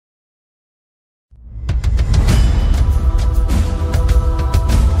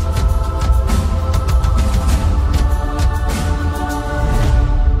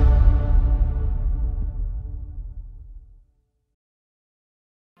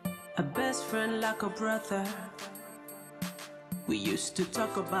A best friend like a brother. We used to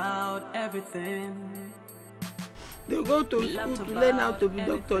talk about everything. They go to school to learn how to be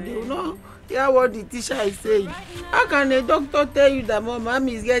doctor. They will not hear what the teacher is saying. How can a doctor tell you that my mom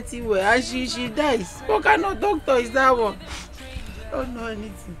is getting well and she dies? What kind of doctor is that one? I don't know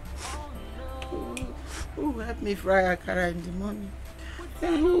anything. Who will help me fry akara in the morning?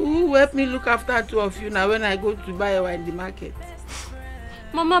 Who will help me look after two of you now when I go to buy in the market?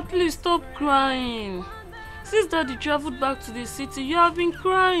 Mama, please stop crying. Since Daddy traveled back to the city, you have been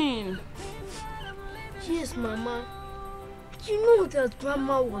crying. Yes, Mama. You know that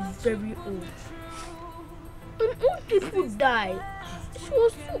Grandma was very old. And old people die. She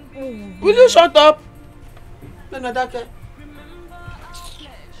was so old. Will you shut up? No, that's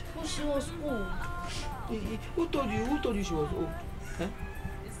She was old. Who told you she was old? Huh?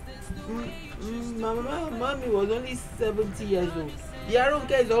 Mommy was only 70 years old.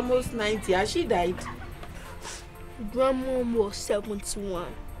 Yaronke is almost 90. Has she died? Grandma was 71.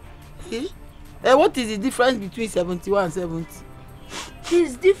 Eh? What is the difference between 71 and 70?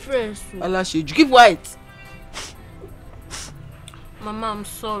 There's difference. Allah should keep white. Mama, I'm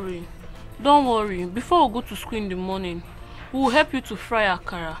sorry. Don't worry. Before we go to school in the morning, we will help you to fry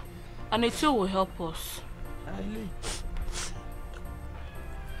akara. And Etio will help us.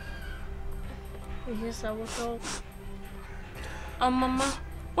 Yes, I will help. And Mama,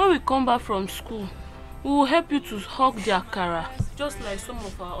 when we come back from school, we will help you to hug the akara, just like some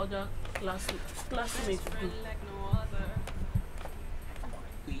of our other classmates do.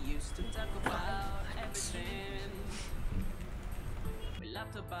 We used to talk about everything. We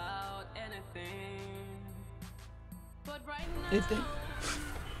laughed about anything. But right now,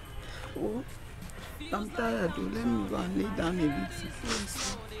 oh, I'm tired. Let me go and lay down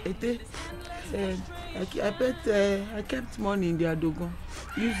a bit. I kept money in the adogon.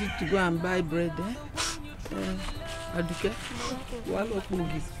 Use it to go and buy bread. Aduke,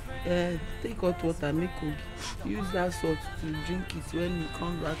 take hot water, make kogi. Use that salt to drink it when you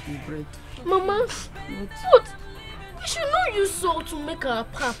come back with bread. Mama, what? We should not use salt to make our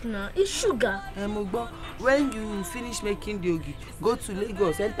pap now. It's sugar. When you finish making the ogi, go to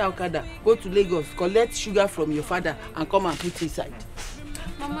Lagos, enter Okada, go to Lagos, collect sugar from your father and come and put inside.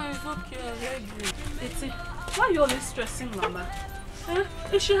 Mama, it's okay. I heard you. Why are you always stressing, Mama?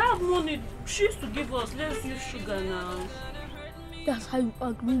 If she had money, she used to give us. Let's use sugar now. That's how you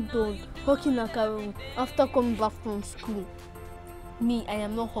agreed on hawking akara after coming back from school. Me, I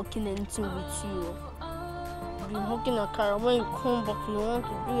am not hawking anything with you. You're hawking akara. When you come back, you want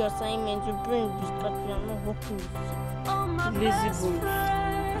to do your assignment, you bring distraction. You are not hawking with you. Lazy bones.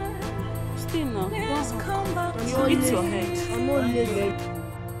 Stay now. Don't hit your head. I'm not lazy.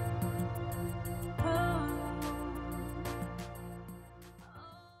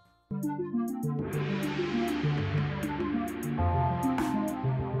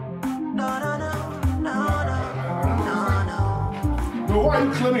 Why are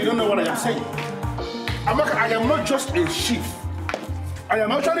you claiming you don't know what I am saying? I am not just a chief. I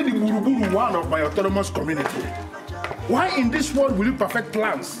am actually the Buruburu one of my autonomous community. Why in this world will you perfect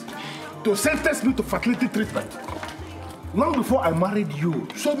plans to sentence me to fertility treatment? Long before I married you,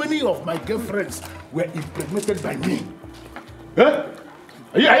 so many of my girlfriends were impregnated by me. Huh?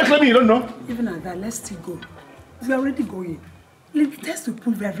 Are you claiming you don't know? Even at that, let's still go. We are already going. Let's test to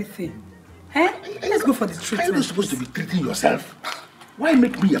prove everything. Eh? Let's go for the treatment. Are you supposed to be treating yourself? Why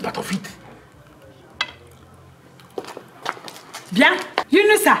make me a part of it? Bien, you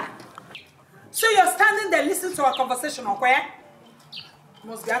know, sir. So you're standing there listening to our conversation, okay? You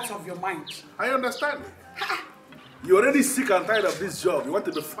must get out of your mind. I understand. You're already sick and tired of this job. You want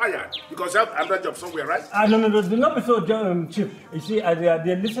to be fired because you have another job somewhere, right? No, do not be so cheap. You see,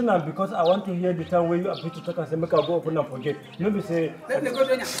 they listen because I want to hear the time where you appear to talk and say, make I go open and forget. Maybe say... Let me go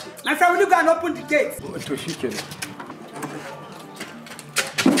down. My friend, will you go and open the gate?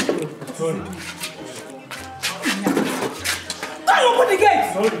 Sorry. Go and open the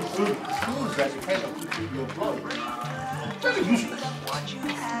gate! Sorry. Who's that kind of people in your blood? Very useless. What you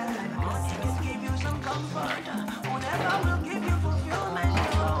have, give you some comfort. Whatever will give you fulfillment.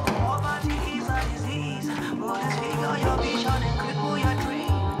 Poverty is a disease. Will disfigure your vision and cripple your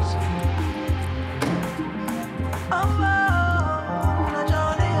dreams.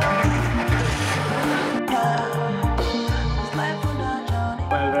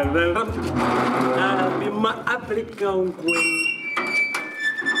 I'll be my African queen.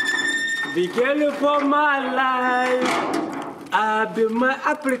 The girl for my life. I'll be my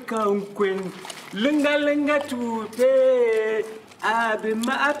African queen. Linga linga today. be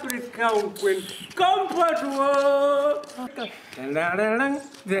my African queen. Comfort wo.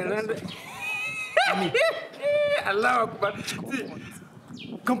 Allah Akbar.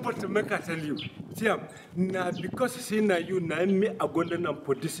 Comfort to make I tell you. See, now because see now you now me a golden and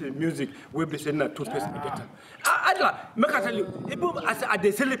produce music we be saying na 2 pieces at a time. Allah, make I tell you. Even as I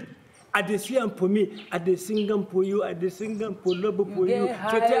dey sleep, I dey see am for me, I dey sing am for you, I dey sing am for love for you.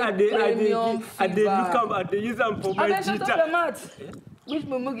 I dey look am, I dey use am for my guitar. Which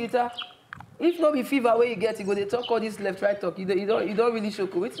mumu guitar? If no be fever where you get, you go they talk all this left right talk. You don't really show.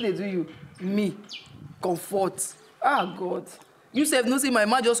 What they do you? Me, comfort. Ah God. You say no, see my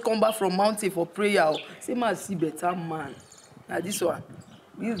man just come back from mountain for prayer. Say man see better man. Now this one,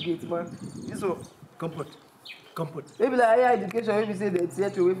 this great man, this one. Comfort. Maybe like higher education, maybe say they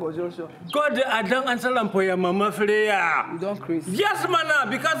set away for junction. God, I don't answer them for your mama Freya. You don't crazy. Yes, man,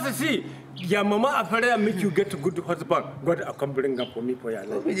 because you see, your mama Freya make you get a good husband. God, I can bring up for me for your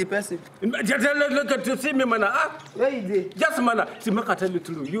life. Who be the person? Just look at you, see me, man. Where you dey? Yes, man. See, make I tell you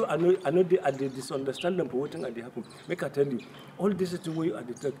true. You, I know they are misunderstanding for what thing they happen. Make I tell you, all this is the way you are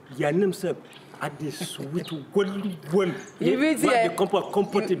the talk. Your name, sir. At the sweet one. The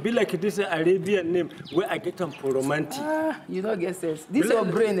comfort be like this Arabian name where I get them for romantic. You don't get sense. This your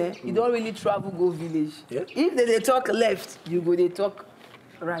brain, eh? You don't really travel go village. Yeah? If they talk left, you go they talk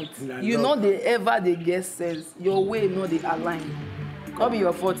right. You know they ever they get sense. Your way no they align. Come be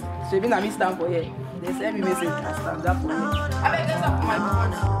your fault. So if I stand for here, they send me message and stand up for me. I beg get up for my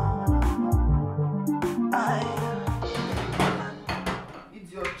phone.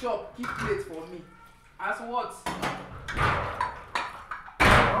 Your chop, keep plate for me. As what?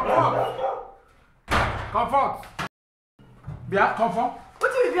 Comfort. Bia, comfort.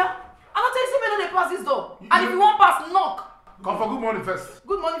 What do you Bia? I'm not telling you say they pass this door. And if you want pass, knock. Comfort, good morning first.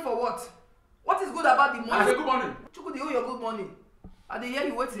 Good morning for what? What is good about the morning? I say good morning. Chuku, they owe your good morning. And they hear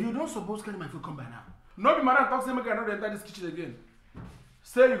you waiting. You don't suppose carry my food come by now. No be madam talk say make I not enter this kitchen again.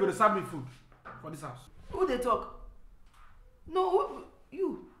 Say you go to serve me food for this house. Who they talk? No,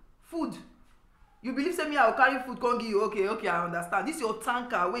 you. Food. You believe say me I will carry food come give you. Okay, I understand. This your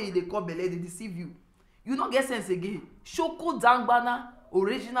tanker where they call belle, they deceive you. You not get sense again. Shoko Dangbana,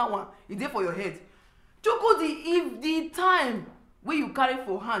 original one. It's there for your head. Choko, if the time where you carry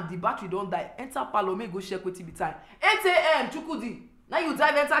for hand, the battery don't die. Enter parlor, go check with be time. 8 a.m. Chukudi. Now you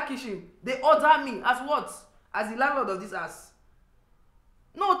drive enter kitchen. They order me as what? As the landlord of this house.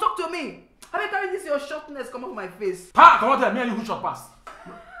 No, talk to me. Have you carried this your shortness come off my face? Ha! Come on there, me and you who shot pass.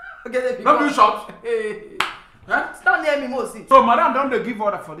 Okay, don't be shot. Hey. Eh? Stand near me, Mosi. So madam don't give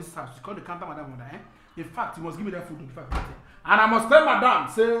order for this house. You call the counter madam order, eh? In fact, you must give me that food in fact. And I must tell madam,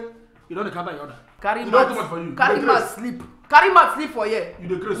 say you don't counter your order. Carry mat. Too much for you. Carry mat sleep. Carry mat sleep for here. You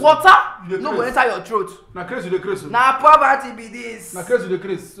the crazy. Water no go enter your throat. Na crazy you the crazy. Na poverty be this. Na crazy you the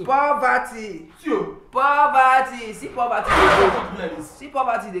crazy. Poverty. See you. Poverty. See poverty they go. See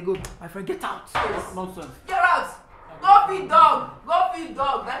poverty they go. My friend, get out. Yes. Nonsense. Get out. Go feed dog. Go feed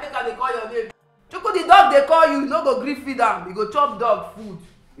dog. That make they call your name. Chuku the dog they call you. No go gree feed am. You go chop dog food.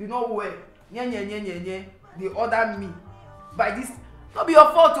 You know where? Nye. They order me. By this, no be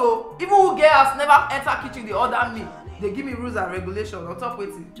your fault oh. Even who get us never enter kitchen. They order me. They give me rules and regulations. On top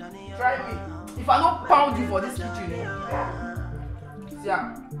waiting. Try me. If I don't pound you for this kitchen,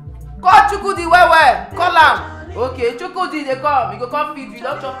 yeah. Call Chukudi well. Call am. Okay, Chukudi they come. You go come feed you.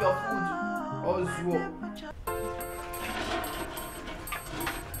 Don't chop your food. Ozuo.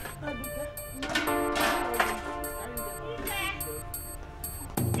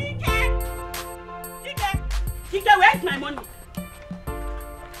 Kike, where's my money?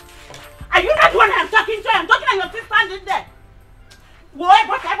 Are you not the one I'm talking to? I'm talking and you're still standing there. What?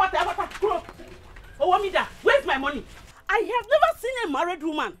 Oh, Omida, where's my money? I have never seen a married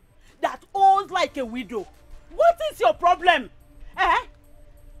woman that owns like a widow. What is your problem?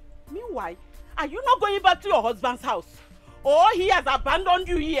 Meanwhile, are you not going back to your husband's house? Or he has abandoned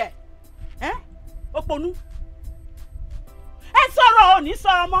you here? Oponu? Sorrow, ni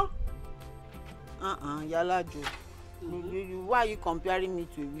sorrow mo? Yala Joe. Why are you comparing me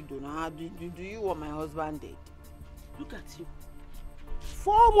to a widow now? Do you want my husband dead? Look at you.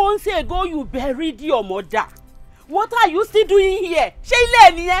 4 months ago, you buried your mother. What are you still doing here?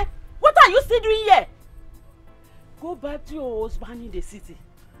 What are you still doing here? Go back to your husband in the city.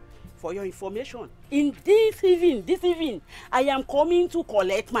 For your information, in this evening, I am coming to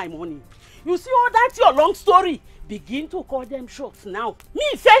collect my money. You see all that your long story? Begin to call them shots now. Me,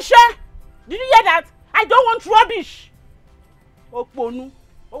 Fesha! Did you hear that? I don't want rubbish. Oponu,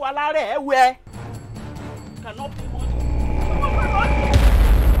 Owalare, where? Cannot be money.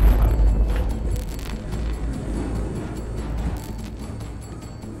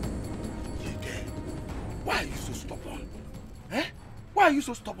 Why are you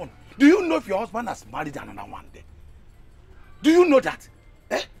so stubborn? Do you know if your husband has married another one there? Do you know that?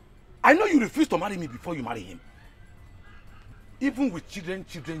 Eh? I know you refused to marry me before you marry him. Even with children,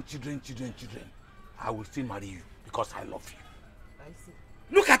 I will still marry you because I love you. I see.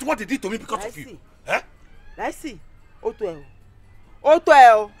 Look at what they did to me because of you. Eh? I see. Otoel.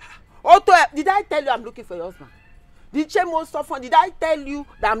 Did I tell you I'm looking for your husband? Did Chemo suffer? Did I tell you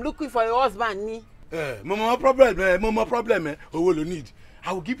that I'm looking for your husband? Ni? Mama problem. Oh, will you need?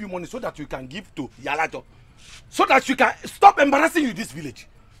 I will give you money so that you can give to Yalajo. So that you can stop embarrassing you in this village.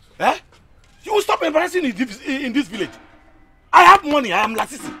 Eh? You will stop embarrassing in this village. I have money. I am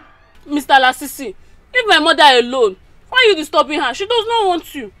Lasisi. Mr. Lasisi, leave my mother alone. Why are you disturbing her? She does not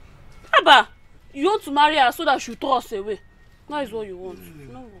want you. Abba, you want to marry her so that she'll throw us away. That is what you want.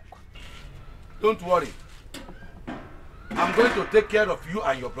 No work. Don't worry. I'm going to take care of you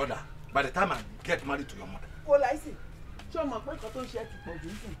and your brother by the time I get married to your mother. Well, I see. So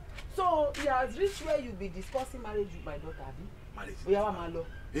he has reached where you'll be discussing marriage with my daughter, Abi? Marriage? Oya wa ma lọ.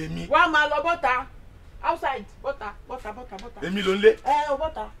 Èmi. Wa ma lọ butter. Outside. Butter. Èmi ló ń lé.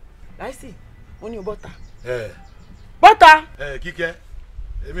 Butter. I see. Only butter. Butter. Kíkẹ́.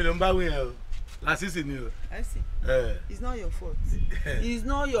 Èmi ló ń bá wí yẹn o. Lasisi ni o. I see. It's not your fault. It's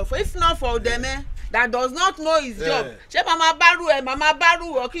not your fault. If not for them, that does not know his job. Ṣé mama baru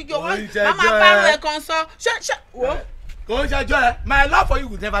o kíkẹ́ o. Mama baru ẹ kan sọ. Ṣé wo. Go enjoy. My love for you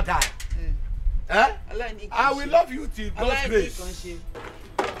will never die. I will love you till God's grace.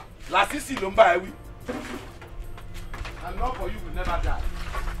 Lasisi ló ń bá ẹ wí. My love for you will never die.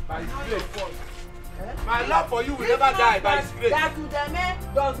 By His grace. My love for you will never die by His grace. That Udeme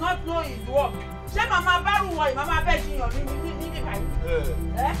does not know his work. Ṣé mama baru wọ mama bẹ jiyan ní báyìí?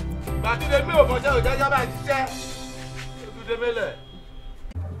 Bàtúndé mi ò mọ̀jẹ́ òjẹ́jẹ́ bá ṣiṣẹ́. Ojúde mélẹ̀.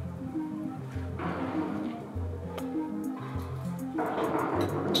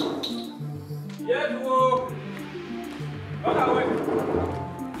 Yes, wo. Baka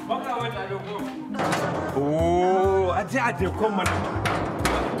wait, I don't go. Oh, I did come on.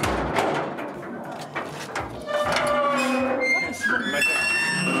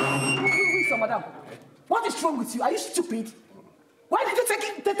 Madam, what is wrong with you? Are you stupid? Why did you take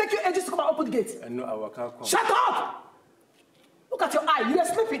your engines to come and open the gate? I know our car come. Shut up! Look at your eye. You are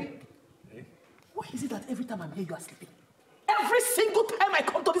sleeping. Why is it that every time I'm here, you are sleeping? Every single time I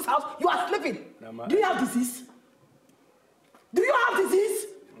come to this house, you are sleeping. Nama. Do you have disease? Do you have disease?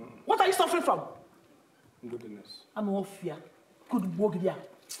 What are you suffering from? Goodness. I'm all fear. Good work there.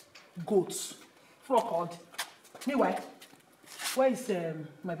 Goats. Frog. Meanwhile, where is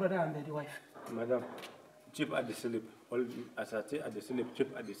my brother and the wife? Madam, Chief at the sleep. All as I say at the sleep, Chief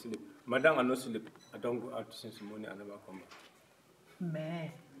at the sleep. Madam, I no sleep. I don't go out since morning. I never come back.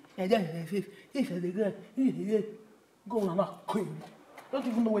 Man, go on, not queen. Don't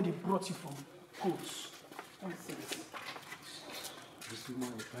even know where they brought you from. Goats. This is my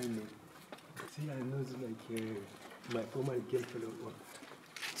opinion. See, I know it's like my former girlfriend.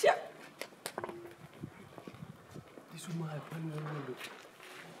 Yeah. This is my opinion.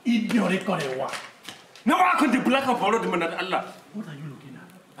 Idiot, what? Now I can't the black of all of them and Allah. What are you looking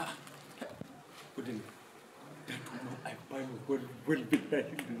at? Couldn't that woman I find well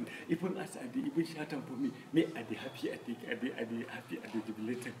behind. Even as I did, even shut up for me I be happy, I think I be happy, I be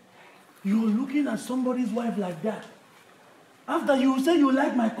jubilated. You're looking at somebody's wife like that. After you say you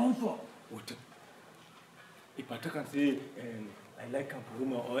like my comfort. What? If I talk and say I like her for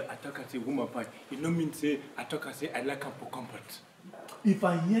woman or I talk and say woman pie, it no mean say I talk and say I like her for comfort. If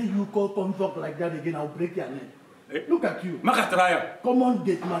I hear you call comfort like that again, I'll break your neck. Look at you. Makatraya. Come on,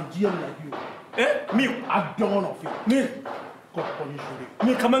 get my GM like you. Me? I don't want of you. Me? God punish you.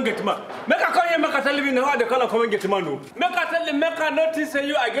 Me come and get man. Make a call you, make a tell you how they call come and get man. Make a tell you, make a notice say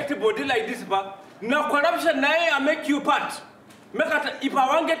you I get a body like this, but now corruption now I make you part. Make a if I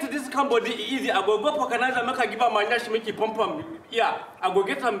want get to this body easy, I go for Canada, make a give a man she make you pump. Yeah, I go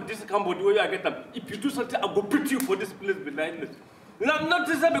get them this body where I get them. If you do something, I go put you for this place behind it. Not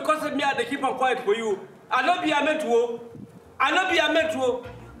to say because of me I keep on quiet for you. I not be a metro.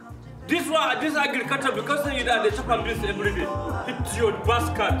 This agriculture because you that they chop and this every day. It's your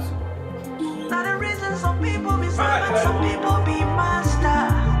basket. Not a reason some people be servant, some people be master.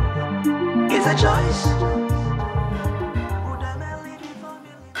 It's a choice.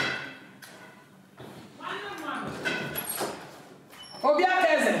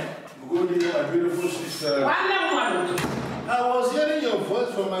 Good evening, my beautiful sister. I was hearing your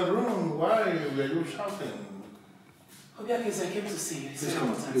voice from my room. Why were you shouting? I came to see you. Please come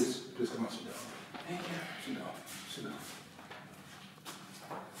on, please come and sit down. Thank you. Sit down.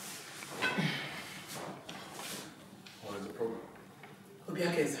 What is the problem?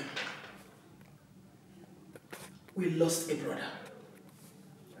 Obiakeze, we lost a brother.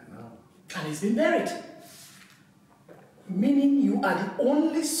 I know. And he's been buried. Meaning you are the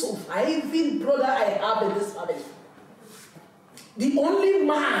only surviving brother I have in this family. The only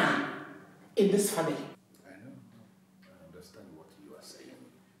man in this family. I know. I understand what you are saying.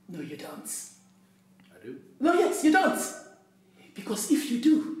 No, you don't. I do? No, yes, you don't. Because if you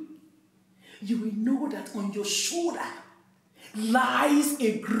do, you will know that on your shoulder lies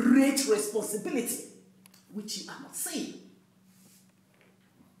a great responsibility, which you are not saying.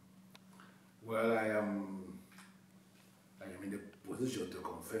 Well, I am in the position to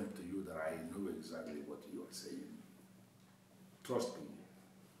confirm to you that I know exactly what you are saying. Trust me,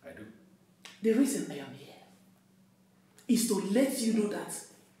 I do. The reason I am here is to let you know that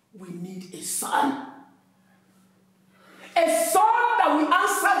we need a son. A son that will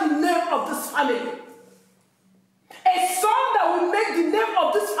answer the name of this family. A son that will make the name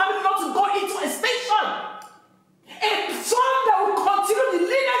of this family not to go into extinction. A son that will continue the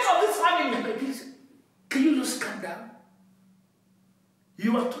lineage of this family. Please, can you just calm down?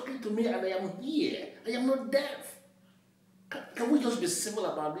 You are talking to me and I am here. I am not deaf. Can we just be civil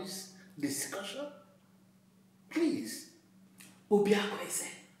about this discussion? Please. Obiakweze,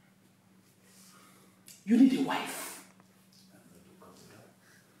 you need a wife.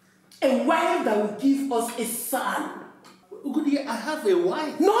 A wife that will give us a son. Ugudi, I have a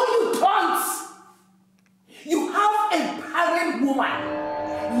wife. No, you don't. You have a barren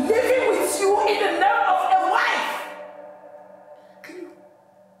woman living with you in the name of a wife.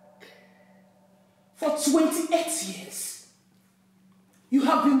 For 28 years, you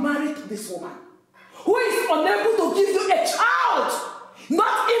have been married to this woman who is unable to give you a child,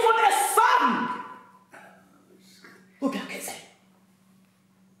 not even a son. Obiakeze,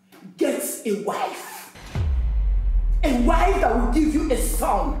 get a wife. A wife that will give you a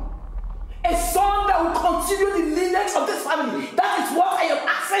son. A son that will continue the lineage of this family. That is what I am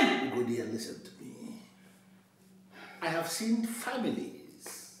asking. Go dear, listen to me. I have seen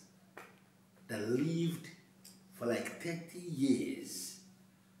families that lived for like 30 years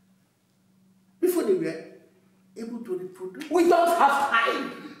before they were able to reproduce. We don't have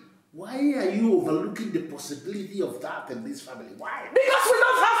time. Why are you overlooking the possibility of that in this family? Why? Because we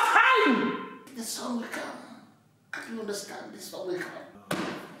don't have time. The son will come. Can you understand? The son will come.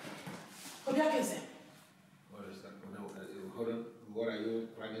 Obiakeze. What is that? Hold on. What are you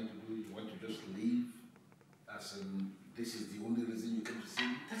planning to do? You want to just leave? As in, this is the only reason you came to see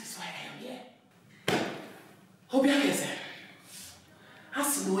me? That is why I am here. Obiakeze,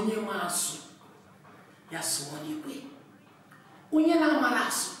 as no one masu, yes, one you way. Unye na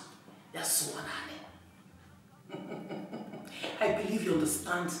marasu, yes, one I believe you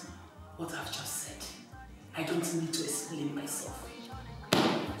understand what I've just said. I don't need to explain myself.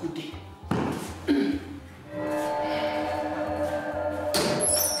 Good day.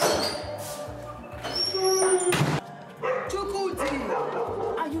 Chukudi,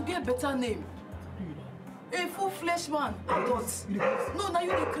 and you get better name. A full-fledged man, I thought. No, now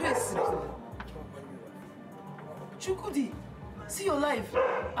you the Chris. Chukudi, see your life.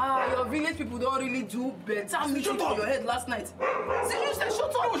 Your village people don't really do better meeting for your head last night. See, you say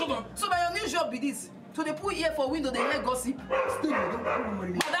shut up. Shut up. So now your new job be this. So they put ear for window, they hear gossip.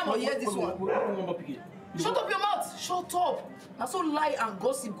 Madam, will hear this one. Shut up your mouth. Shut up. Now so lie and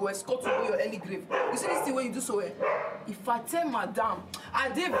gossip go escort to your early grave. You see this thing when you do so well? If I tell madam, I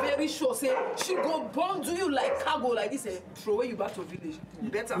did very sure say she go bundle you like cargo like this, throw away you back to village.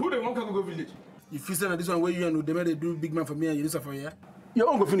 Better. Who they want cargo go village? If you say this one where you and Udeme they do big man for me and you do so for here. Your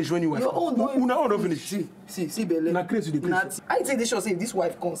own go finish when you wife. Your own don't finish. See, Bele. Na crazy the place. I take this shot say if this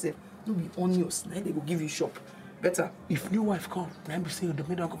wife comes, say, no be onions, now they go give you shop. Better. If new wife come, then be say the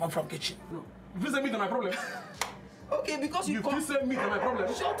maid don't come out from kitchen. No. If you say meat, na my problem. Okay, because you feel say meat, na my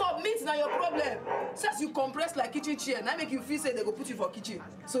problem. Shut up, meat na your problem. Since you compress like kitchen chair, now make you feel say they go put you for kitchen.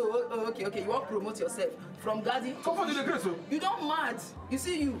 So okay, you want to promote yourself from garden. Come on, the grace. You don't mad. You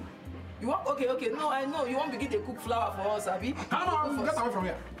see you. You want okay. No, I know you want to begin to cook flour for us, Abi. Come on, get away from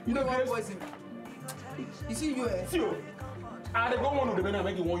here. You know what poison. You see you. See you. I go one of the men I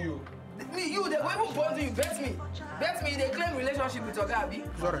make you want you. Me, you, they go even bond you, bet me. Bet me, they claim relationship with your guy, Abi.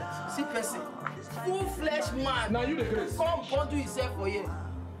 Sorry. See person. Full-fledged man. Now you the grace. Come bond yourself for you.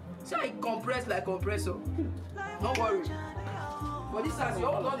 See how he compress like compressor. Don't worry. But this has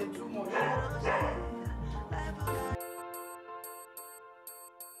your not too much.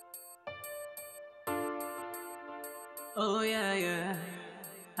 Oh yeah.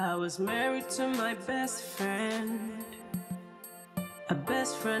 I was married to my best friend. A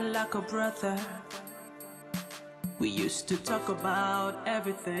best friend like a brother. We used to talk about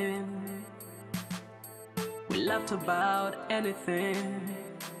everything. We laughed about anything.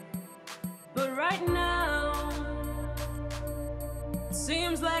 But right now,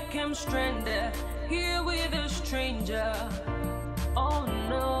 seems like I'm stranded here with a stranger. Oh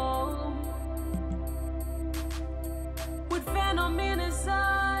no. With venom in his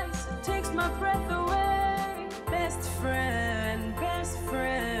eyes, it takes my breath away. Best friend,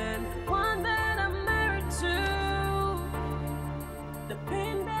 one that I'm married to. The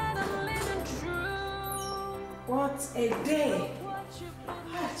pain that I'm living through. What a day.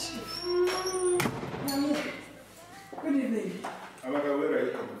 Chief. Good evening. Amaka, where are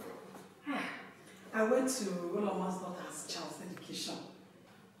you coming from? I went to Roloma's daughter's child's dedication.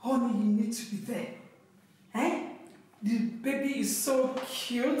 Honey, you need to be there. Eh? The baby is so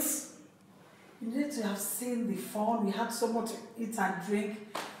cute. You need to have seen the fun. We had so much to eat and drink.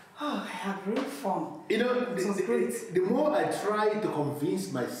 Oh, I had real fun. You know, it was great. The more I try to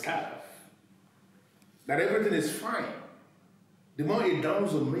convince myself that everything is fine, the more it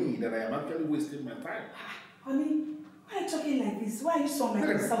dawns on me that I am actually wasting my time. Honey, why are you talking like this? Why are you so like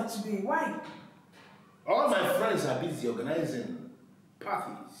yourself today? Why? All my friends are busy organizing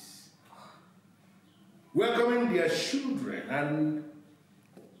parties, welcoming their children and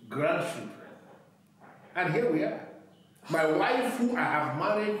grandchildren. And here we are. My wife, who I have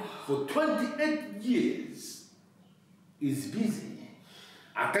married for 28 years, is busy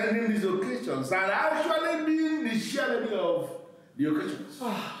attending these occasions and actually being the chairman of the occasions.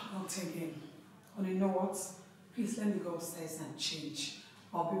 Not again. Oh, you know what? Please let me go upstairs and change.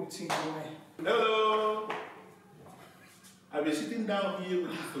 I'll be with you in a while. Hello. I'll be sitting down here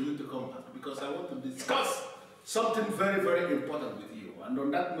waiting for you to come back because I want to discuss something very, very important with you. And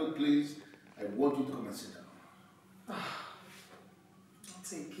on that note, please, I want you to come and sit down.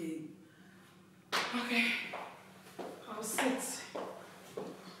 Not again. Okay. I'll sit.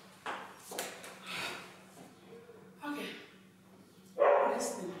 Okay.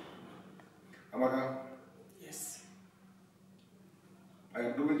 Listen. Amaka. Yes. I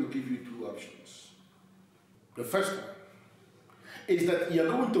am going to give you two options. The first one is that you are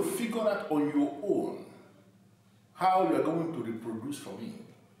going to figure out on your own how you are going to reproduce for me.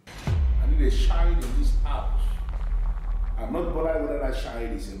 I need a child in this house. I'm not bothered whether that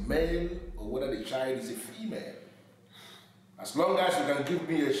child is a male or whether the child is a female. As long as you can give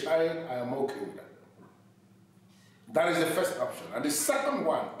me a child, I am okay with that. That is the first option. And the second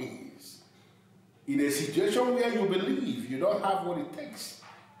one is, in a situation where you believe you don't have what it takes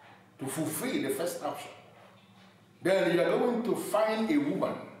to fulfill the first option, then you are going to find a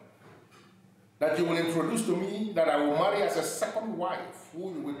woman that you will introduce to me that I will marry as a second wife,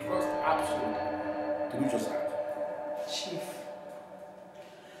 who you will trust absolutely to do just that. Chief,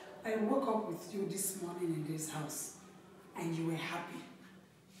 I woke up with you this morning in this house and you were happy.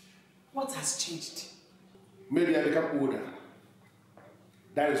 What has changed? Maybe I become older.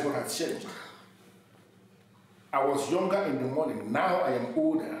 That is what has changed. I was younger in the morning, now I am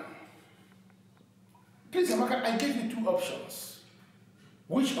older. Please, Amaka, I gave you two options.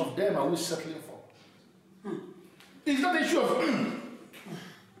 Which of them are we settling for? It's not an issue of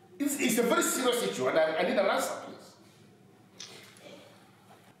it's a very serious issue, and I need an answer, please.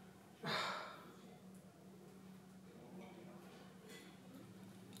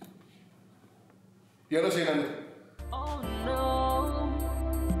 You're not saying anything? Oh no.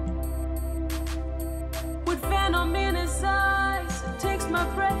 With venom in his eyes, it takes my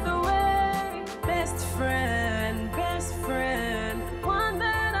breath away. Best friend, one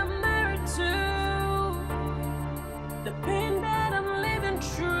that I'm married to. The pain that I'm living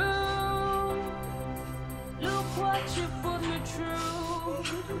through. Look what you put me through.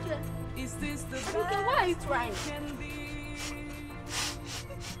 Is this the best Why are you crying? can be?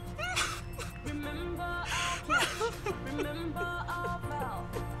 Remember our vow,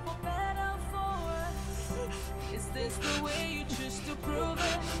 for better, for worse. Is this the way you choose to prove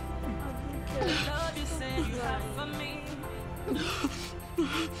it? The love you say you have for me.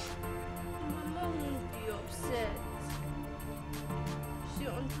 My mom won't be upset. She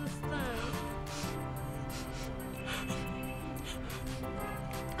understands.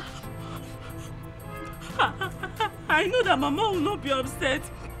 I know that Mama will not be upset,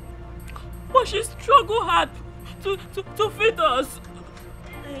 but she struggled hard to feed us.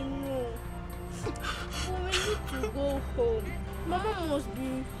 I know. But we need to go home. Mama must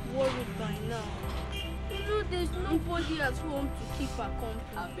be worried by now. You know, there's nobody at home to keep her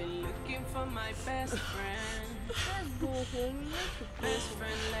company. I've been looking for my best friend. Let's go home. We need to go. Best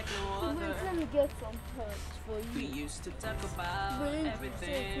friend like no Wait, other. let me get some herbs for you. We used to talk about Bring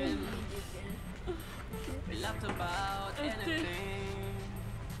everything. We laughed about anything.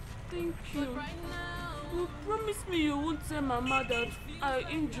 Thank you. You promised me you won't tell Mama that I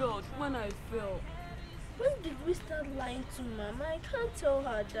injured when I fell. When did we start lying to Mama? I can't tell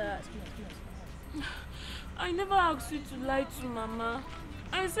her that. I never asked you to lie to Mama.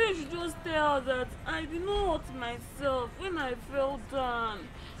 I said you should just tell her that I did not hurt myself when I fell down.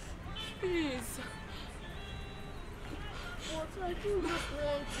 Please. But I don't just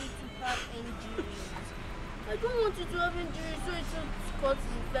want you to have injuries. I don't want you to have injuries so it will cause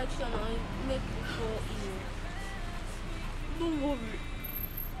infection or make you fall ill. Don't worry.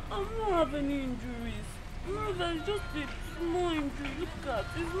 I'm not having any injuries. No, there's just a small injury. Look at it.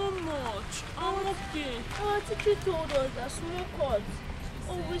 It's not much. I'm okay. Our teacher told us that small cuts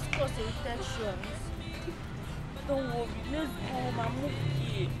always cause infections. Don't worry. Let's go. I'm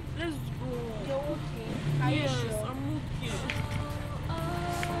okay. Let's go. You're okay? Are you sure? I'm okay.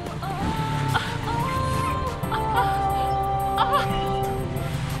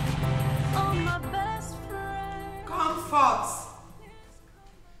 Oh, my best friend. Comfort.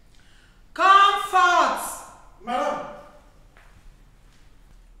 Comfort. Madam.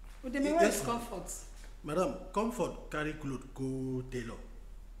 What do you mean? What is comfort? Madam, comfort carry cloth go tailor.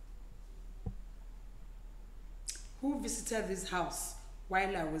 Who visited this house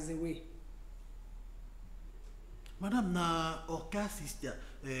while I was away? Madam, na Oka sister,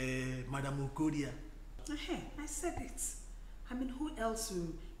 Madam Okodia. I said it. I mean, who else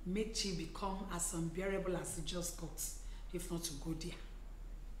will make you become as unbearable as he just got, if not to go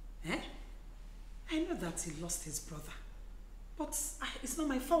there? I know that he lost his brother, but it's not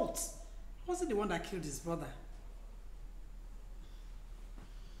my fault. I wasn't the one that killed his brother.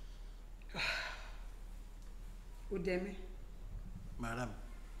 Udeme. Madam.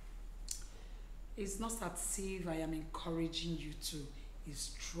 It's not as if I am encouraging you to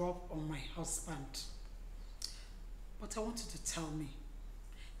eavesdrop on my husband. But I want you to tell me,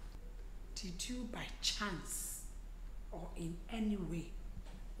 did you by chance or in any way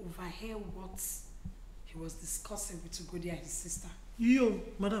overhear what he was discussing with Ugodia and his sister? Yo,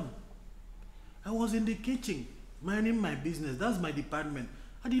 madam, I was in the kitchen minding my business. That's my department.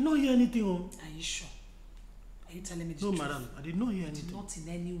 I did not hear anything. Are you sure? Are you telling me the truth? No, madam, I did not hear anything. Did not in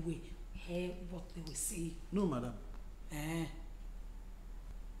any way hear what they were saying? No, madam. Okay,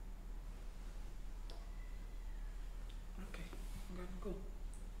 I'm gonna go.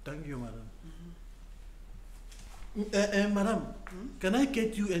 Thank you, madam. Madam, can I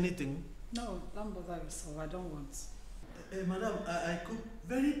get you anything? No, don't bother yourself. I don't want. Madam, I cook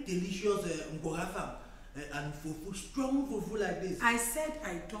very delicious ngorafam and fufu, strong fufu like this. I said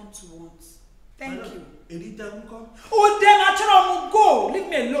I don't want. Thank madam, you. Edita unko. Oh, then I go. Leave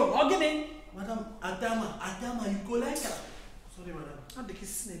me alone. Okay, madam, Adama, you go like that. Sorry, madam. I'm the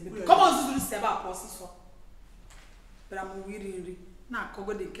kissing. Come on, this is about process. But I'm weary. Now,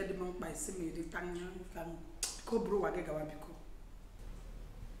 Kogo de Kedimon by Simi, the Tanya, Cobro, Wagagabiko.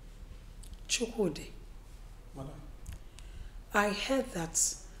 Chukode. Madam. I heard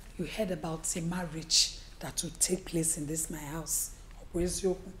that you heard about a marriage that will take place in this my house. Where's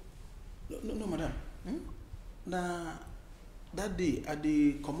your? No, madam. That day at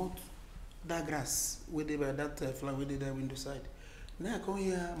the come out that grass where they were that flower where they there window side. Now I come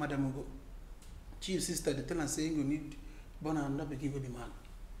here, madam go. Chief sister, they tell her saying you need born and not give the man.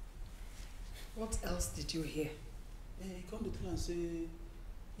 What else did you hear? He come to tell her say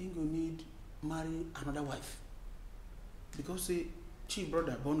he go need marry another wife. Because say chief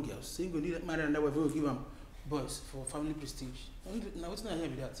brother born girls, say he go need marry another wife who will give him boys for family prestige. Now what's not here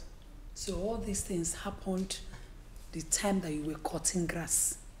with that? So all these things happened the time that you were cutting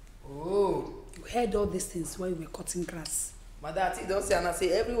grass. Oh. You heard all these things while you were cutting grass. Madam, don't say and I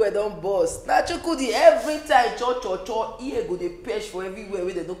say everywhere don't burst. Now Chukudi every time cho here go dey perch for everywhere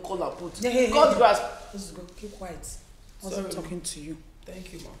where they don't call and put. Cut grass. Let's go. Keep quiet. I wasn't talking to you.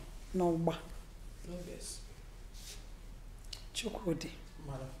 Thank you, ma'am. No, ba. No, yes. Chukudi.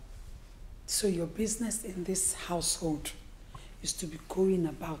 Madam. So your business in this household is to be going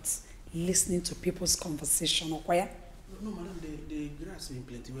about listening to people's conversation, okay? No, madam, the grass in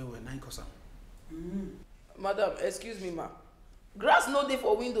plenty where we're 9 kosa. Madam, excuse me, ma. Grass no dey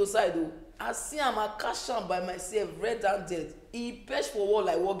for window side though. I see am a cash am by myself, red-handed. He perch for wall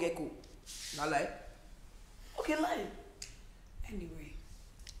like war gecko. Na lie? Okay, lie. Anyway,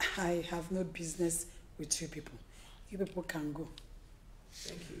 I have no business with you people. You people can go.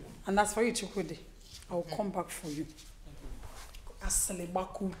 Thank you. And as for you, Chukwudi, I will come back for you. Asale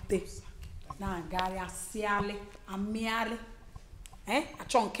bakute. Na gari asiale, amiale.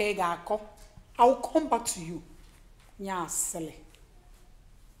 Achonke ga-akọ. I will come back to you. Nya asale.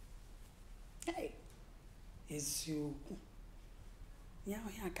 Hey, is you? Yeah,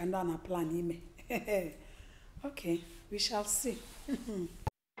 I can do a plan, ime. Okay, we shall see.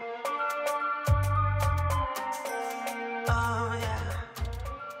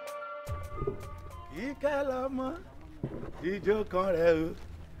 Ikalama, ijo kan rẹ o,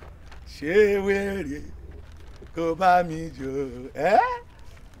 ṣé wèrè kó bá mi jó,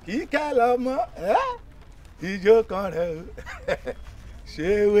 Ikalama, ijo kan rẹ o,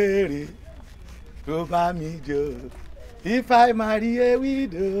 ṣé wèrè kó bá mi jó. If I marry a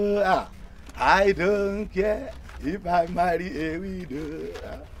widow, I don't care. If I marry a widow,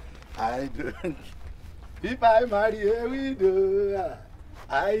 I don't. If I marry a widow,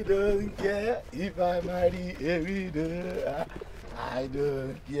 I don't care. If I marry a widow, I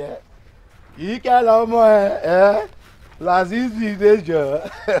don't care. Kíkẹ́ lọ́mọ ẹ Lásìsì déjọ́.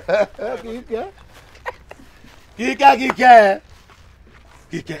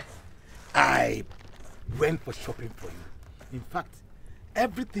 Kíkẹ́, I went for shopping for you. In fact,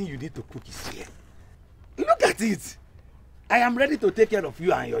 everything you need to cook is here. Look at it. I am ready to take care of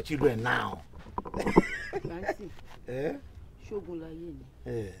you and your children now. Nancy,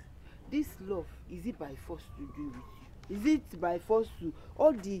 this love, is it by force to do with you? Is it by force to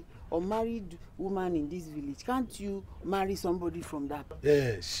all the unmarried women in this village? Can't you marry somebody from that?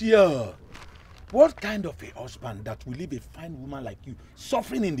 Sure. What kind of a husband that will leave a fine woman like you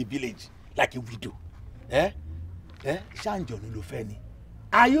suffering in the village like a widow? Shanjonu lo fẹ́ ni.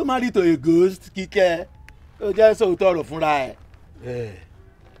 Are you married to a ghost, Kíkẹ́? O jẹ́ sọ òótọ́ ọ̀rọ̀ fúnra ẹ̀.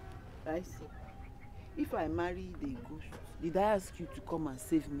 I see. If I marry the ghost, did I ask you to come and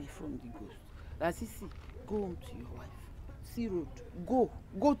save me from the ghost? Lasisi, go home to your wife. See road.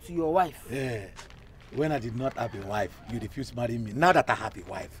 Go to your wife. When I did not have a wife, you refused to marry me. Now that I have a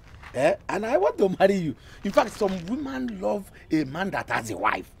wife, and I want to marry you. In fact, some women love a man that has a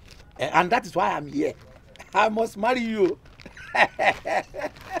wife, and that is why I'm here. I must marry you.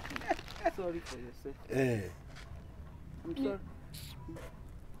 Sorry for yourself. I'm sorry.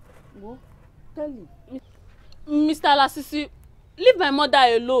 What? Tell him. Mr. Lasisi, leave my mother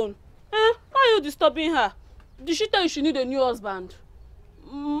alone. Why are you disturbing her? Did she tell you she need a new husband?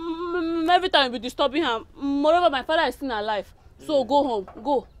 Every time you be disturbing her. Moreover, my father is still alive. So go home.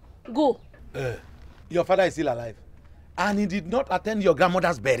 Go. Your father is still alive, and he did not attend your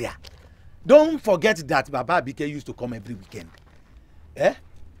grandmother's burial. Don't forget that Baba Abike used to come every weekend.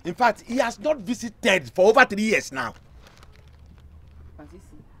 In fact, he has not visited for over 3 years now.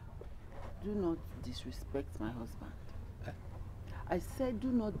 Do not disrespect my husband. I said do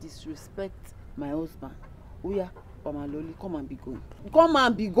not disrespect my husband. Oya, Omaloli, come and be going. Come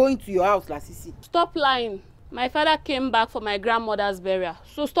and be going to your house, Lasisi. Stop lying. My father came back for my grandmother's burial.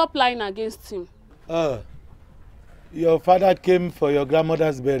 So stop lying against him. Your father came for your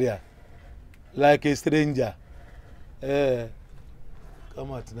grandmother's burial like a stranger.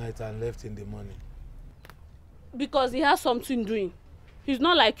 Come out tonight and left in the morning. Because he has something doing. He's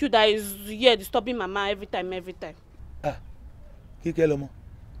not like you that is here disturbing mama every time. Kíkẹ́ lọ́mọ,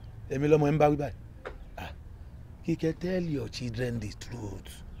 èmi lọ́mọ ẹ̀ ń bá wí báyìí. Kíkẹ́, tell your children the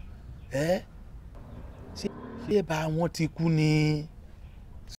truth. Ṣé bá wọn ti kú ni?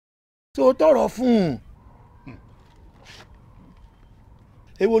 So tọrọ fún.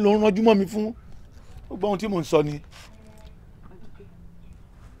 Èwo ló ń ranjú mọ́ mi fún? Ó gbọ́ ohun tí mò ń sọ ni.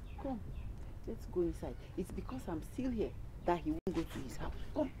 Come, let's go inside. It's because I'm still here that he won't go to his house.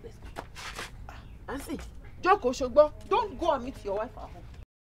 Come, let's go. Nancy, Joko Shogbo, don't go and meet your wife at home.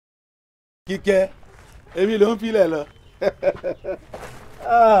 Kíkẹ́, èmi ló ń filẹ̀ lọ.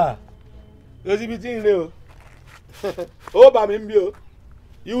 Lọ síbi tí ń re o. Ó bá mi ń bí o.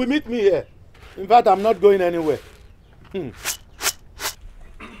 You will meet me here. In fact, I'm not going anywhere.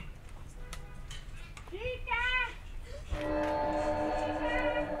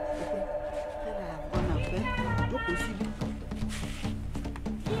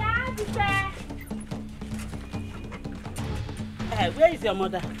 Where is your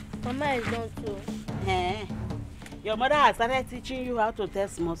mother? Mama is gone too. Your mother has started teaching you how to tell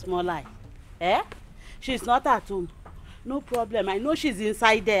small lie. She's not at home. No problem. I know she's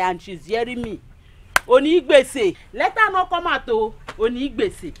inside there and she's hearing me. Onigbese. Let her not come out.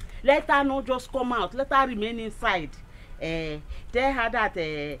 Onigbese. Let her not just come out. Let her remain inside. Tell her that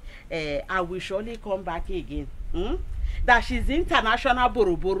I will surely come back again. That she's international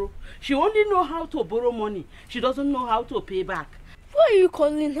boroboro. She only know how to borrow money. She doesn't know how to pay back. Why are you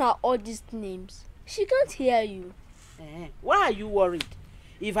calling her all these names? She can't hear you. Why are you worried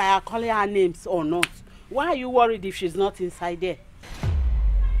if I are calling her names or not? Why are you worried if she's not inside there?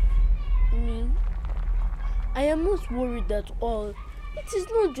 Me? I am not worried at all. It is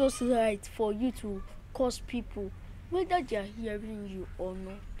not just right for you to curse people, whether they are hearing you or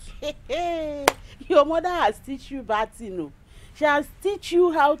not. Your mother has teach you bad things, no? She has teach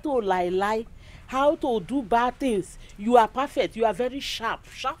you how to lie, how to do bad things. You are perfect. You are very sharp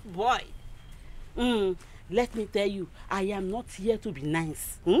boy. Let me tell you, I am not here to be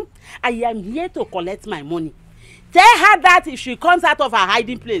nice. I am here to collect my money. Tell her that if she comes out of her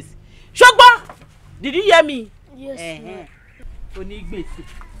hiding place. Shogba! Did you hear me? Yes, ma'am.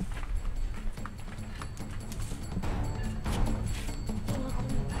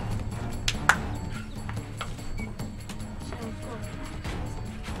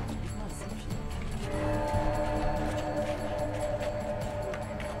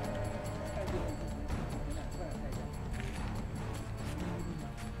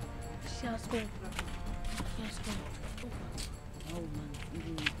 She has gone. She has gone. That woman is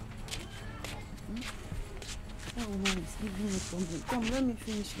leaving me. That woman is leaving me something. Come, let me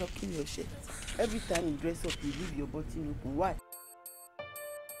finish locking your shirt. Every time you dress up, you leave your button open. Why?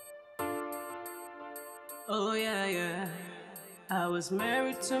 Oh yeah, yeah. I was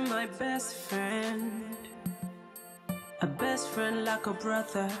married to my best friend. A best friend like a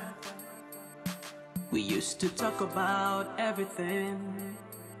brother. We used to talk about everything.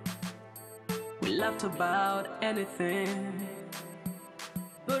 We laughed about anything.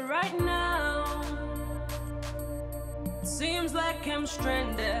 But right now, seems like I'm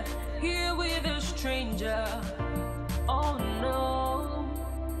stranded here with a stranger. Oh no.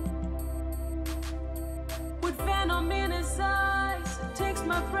 With venom in his eyes, it takes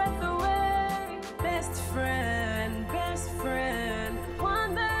my breath away. Best friend,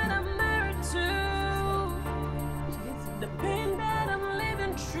 one that I'm married to. The pain that I'm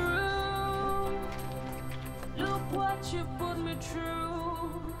living through. Look what you put me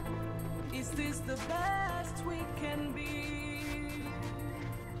through. Is this the best we can be?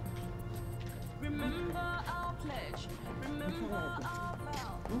 Remember our pledge. Remember our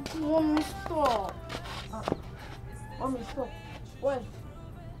vow. Mommy, stop. Mommy, stop. Why?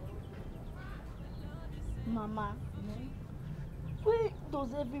 Mama, why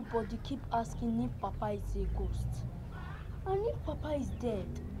does everybody keep asking if Papa is a ghost? And if Papa is dead?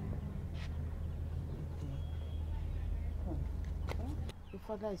 Your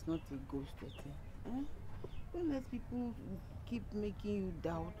father is not a ghost, Ete. Don't let people keep making you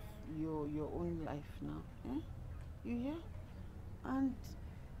doubt your own life now. You hear? And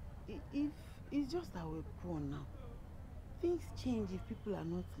if it's just that we're poor now. Things change if people are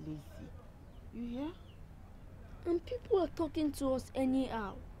not lazy. You hear? And people are talking to us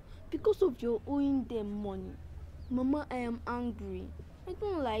anyhow because of your owing them money. Mama, I am angry. I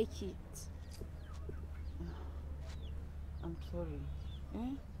don't like it. I'm sorry.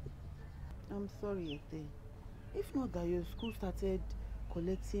 I'm sorry, Ete. If not that your school started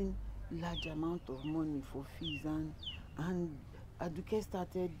collecting large amount of money for fees and Aduke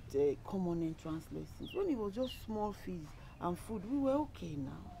started common entrance lessons. When it was just small fees and food, we were okay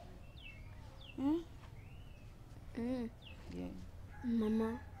now. Yeah.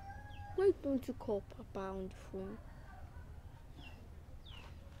 Mama, why don't you call Papa on the phone?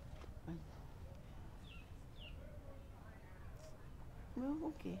 Well,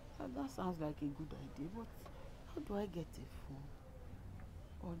 okay. That sounds like a good idea, but how do I get a phone?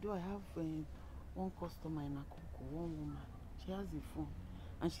 Or do I have one customer in Akoko, one woman? She has a phone.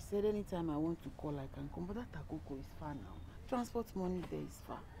 And she said anytime I want to call, I can come. But that Akoko is far now. Transport money there is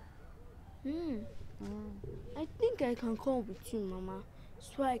far. I think I can come with you, Mama,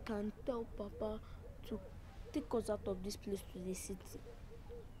 so I can tell Papa to take us out of this place to the city.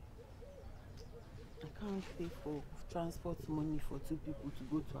 I can't pay for transport money for two people to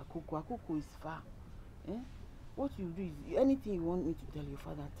go to Akoko. Akoko is far. What you do is anything you want me to tell your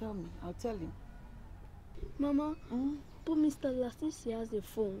father, tell me. I'll tell him. Mama, but Mr. Lasisi has a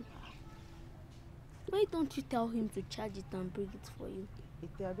phone. Why don't you tell him to charge it and bring it for you?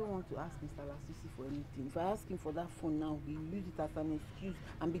 I don't want to ask Mr. Lasisi for anything. If I ask him for that phone now, he'll use it as an excuse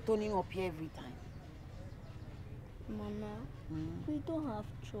and be turning up here every time. Mama, we don't have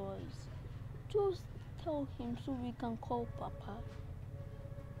choice. Just tell him so we can call Papa.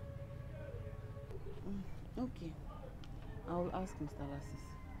 Okay. I will ask Mr.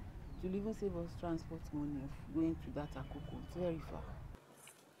 Lasisi. It will even save us transport money of going to that Akoko. It's very far.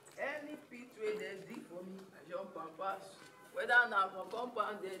 Any pit way they dig for me, I jump and pass. Whether now for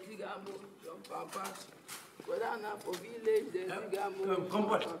compound they dig and move, jump and pass. Whether now for village they dig and move,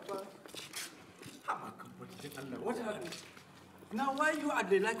 jump and pass. What happened? Now why you are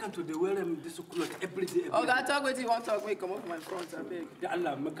the like to the wear this clothes every day? Okay, talk with you, want to talk, make come off my front, I beg.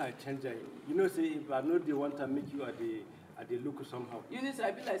 Allah make a change. You know, say if I know they want to make you at they look somehow. Eunice,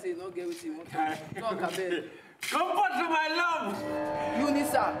 I feel like say you don't get with you. Talk about Comfort to my love.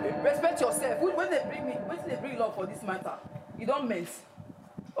 Eunice, respect yourself. When they bring love for this matter, you don't mess.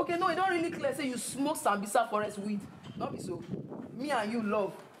 Okay, no, you don't really clear. Say you smoke Sambisa forest weed. Not be so. Me and you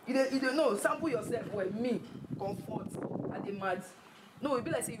love. You don't know. Sample yourself. Well, me comfort. And they mad. No, it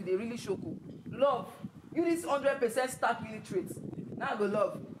be like say if they really show love. You need 100% start unit traits. Now go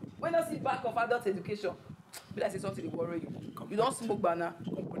love. When I see back of adult education, be like say something they worry you. You don't smoke banana.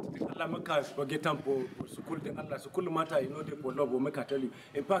 Allah make forget for school the Allah school matter you know they for love make I tell you.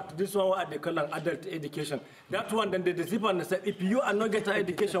 In fact, this one what they call an adult education. That one then they deceive and say if you are not getting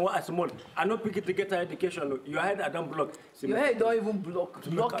education what are small, I not pick it to get education. Your head I don't block. See, your head don't even block.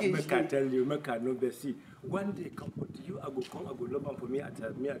 Blockage. Make I tell you, make I know be see. One day come to you, I go love them for me at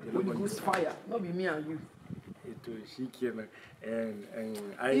the love. Goose fire, not be me and you. She came and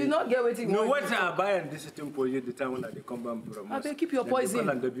I. You not get waiting. No, what I buy and this thing for you the time when they come back from. I better keep your poison.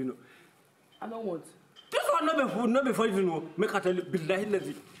 I don't want. This one not before you know. Make I tell you, billahi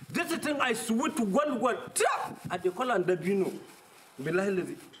lazi. This thing I swear to God. At the call and the bino. Billahi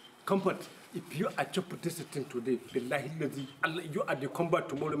lazi. Comfort. If you are chop this thing today, billahi lazi. You are the combat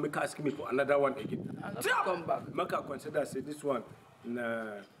tomorrow. Make ask me for another one again. I'll come back. Make I consider say this one.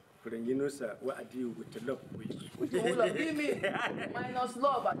 Nah. You know, sir, what I deal with the love with you. Which one love? Give me minus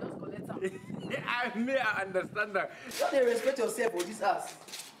love, I just collect them. I understand that. Don't they respect yourself for this ass?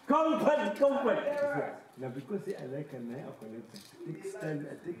 Comfort. Now, because I like a night, I collect it. I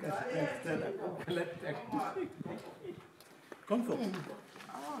take a collect it. Comfort.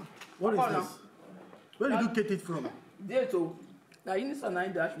 What is this? Where did you get it from? There too. Now, you need some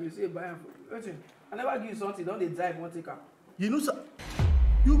 9 dash, you say buy them. I never give you something, don't they drive, one take up. You know, sir.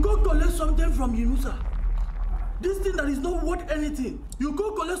 You go collect something from Yunusa. This thing that is not worth anything. You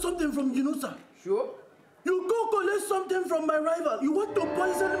go collect something from Yunusa. Sure. You go collect something from my rival. You want to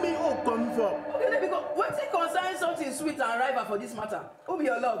poison me? Oh, Comfort. Okay, let me go. What's it concern something sweet and rival for this matter? Who be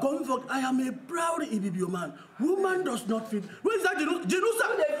your love? Comfort, I am a proud Ibibio man. Woman does not fit. Where is that Jinusa?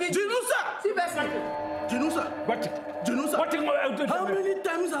 Jinusa! See best Jinusa. What? Jinusa. How many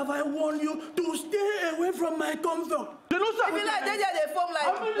times have I warned you to stay away from my Comfort? Jinusa. If you like, they form like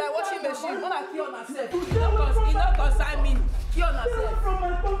washing machine. When I kill on myself, it not concern me. Kill on myself. From my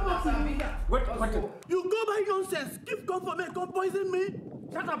Comfort. What? You go by nonsense. Give Comfort me, come poison me.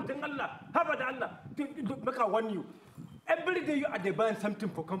 Shut up, Allah. How about Allah? Make I warn you. Every day you are the buying something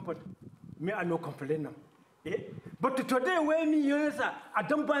for comfort. Me I no complain now. Eh? But today when me I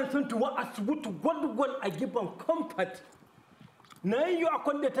don't buy something what I swear to God I give them comfort. Now you are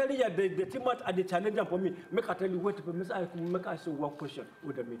going to tell you the team at the challenge for me. Make I tell you what to make I say one question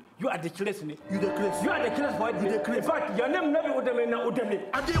with me. You are the crazy. You the crazy. You are the crazy for it. You the crazy. In fact, your name never would have been now with me.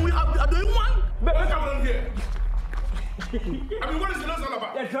 Are they one? But come on here. I mean, what is the noise all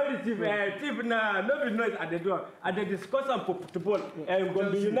about? Yeah, sorry, Chief. Nah, no be noise at the door. At the discussion for football,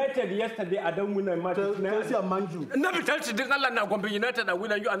 Gombe United yesterday, I don't win a match. Chelsea and Manju. Never tell you, now Gombe United are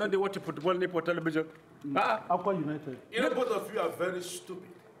winning. You are not the watch football for television. Aqua United. You know, both of you are very stupid.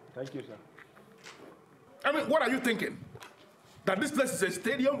 Thank you, sir. I mean, what are you thinking? That this place is a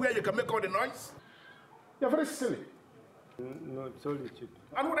stadium where you can make all the noise? You're very silly. No, sorry, Chief.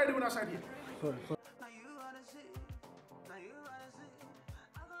 And what are you doing outside here? Sorry.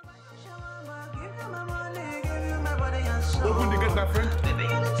 Open the gate, my friend.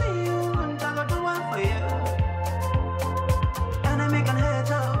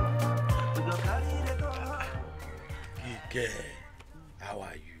 Ike, how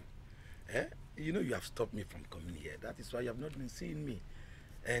are you? You know you have stopped me from coming here. That is why you have not been seeing me.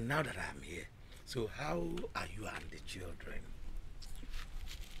 And now that I'm here, so how are you and the children?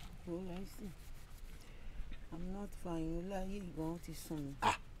 Oh, I see. I'm not fine. You going to soon.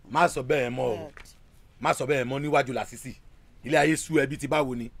 Má sọ bẹ́ẹ̀ mọ́ o. Má sọ bẹ́ẹ̀ mọ́ níwájú Lásìsì. Ilé ayé sú ẹbí ti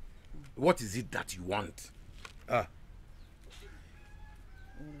báwo ni? What is it that you want? Oh, I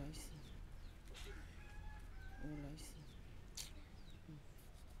see. Oh, I see.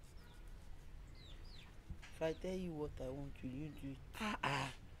 If I tell you what I want, will you do it?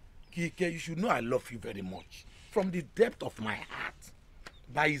 Kike, you should know I love you very much. From the depth of my heart.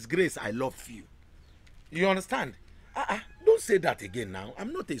 By His grace, I love you. You understand? Don't say that again now.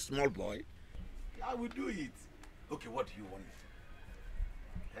 I'm not a small boy. I will do it. Okay, what do you want?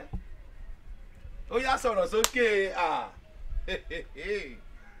 Oh, yeah, sorry, it's okay.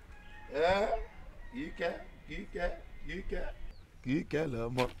 Kike,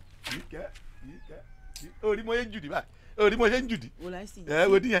 love. Oh, the more Judy, right? Oh, the more Judy. Well, I see.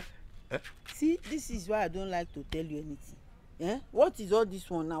 What do you? See, this is why I don't like to tell you anything. Eh? What is all this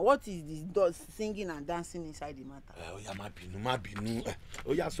one now? What is this dog singing and dancing inside the matter? Oya má bínú.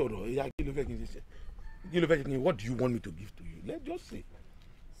 Oya sọ̀rọ̀. Oya kí ló fẹ́ kí n ṣe? Kí ló fẹ́ kí n? What do you want me to give to you? Let's just say.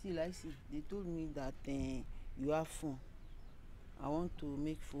 See, like see, they told me that you have phone. I want to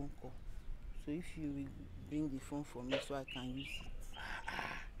make phone call. So if you will bring the phone for me so I can use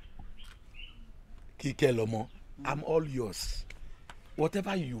it. Kike Lomo, I'm all yours.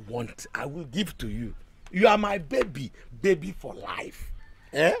 Whatever you want, I will give to you. You are my baby for life.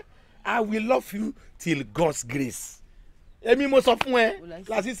 Eh? I will love you till God's grace. Èmi mo sọ fún ẹ,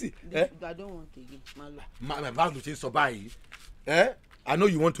 Lasisi. I don't want again, my man to say so báyìí. Eh? I know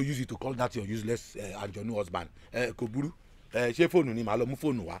you want to use it to call that your useless Anjonu husband. Koburu. Ṣé phone ni màá lọ mú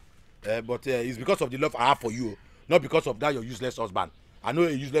phone wá. But it's because of the love I have for you, not because of that your useless husband. I know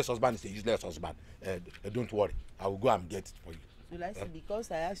a useless husband is a useless husband. Don't worry, I will go and get it for you. So like because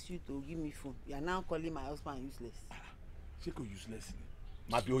I asked you to give me phone, you are now calling my husband useless. Ṣé kò useless ni?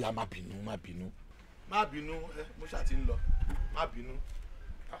 Má bínú. Mo ṣá ti ń lọ. Má bínú.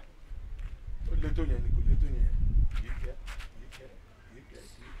 Ó lè tó yẹn ni kò lè tó yẹn.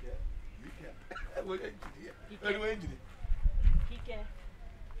 Kike,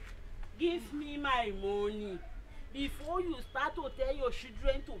 give me my money before you start to tell your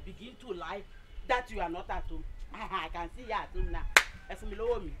children to begin to lie that you are not at home. I can see you at home now.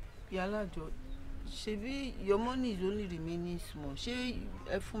 Yalajo, shebi your money is only remaining small. She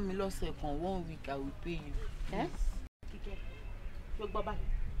fún mi lọ́sẹ̀ kan 1 week I will pay you. Yes. Kike, Baba,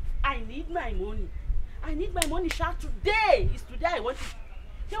 I need my money. I need my money sharp today. It's today I want it.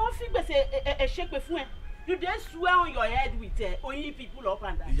 They won't figure say a shake with phone. You just swear on your head with only people up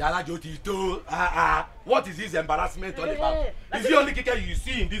and down. Yalajo ti tó. What is this embarrassment all about? Is the only Kike you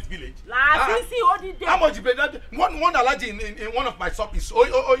see in this village? How much you pay? One allergy in one of my shops is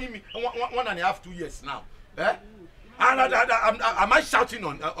owing me 1.5-2 years now. Eh? And am I shouting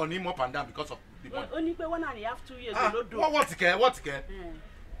on him up and down because of the money? Only pay 1.5-2 years. What care?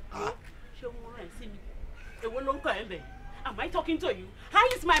 Am I talking to you? How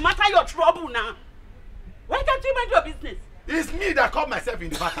is my matter your trouble now? Why can't you mind your business? It's me that called myself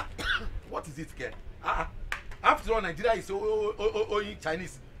in the matter. What is it, Ken? After all, Nigeria is owing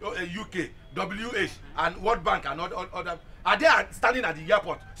Chinese, UK, WH, and World Bank and other. Are they standing at the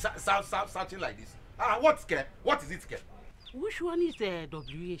airport searching like this? What's Ken? What is it, Ken? Which one is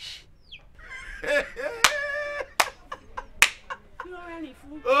WH?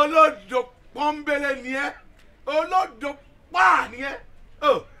 Olodo Pombele niye. Olodo Pa niye.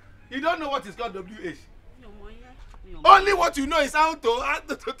 Oh, you don't know what is called WH? Only what you know is how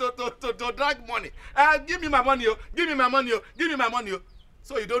to drag money. Give me my money, give me my money, give me my money.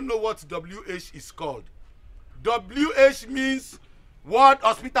 So you don't know what WH is called. WH means World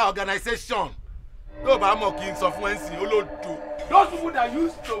Hospital Organization. Those people that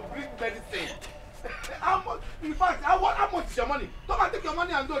used to bring medicine. How much? In fact, how much is your money? Come and take your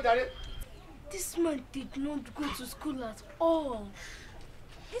money and go, Daddy. This man did not go to school at all.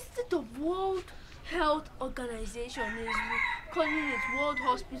 Instead of World Health Organization, he's calling it World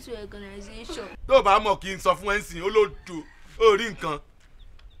Hospital Organization. Look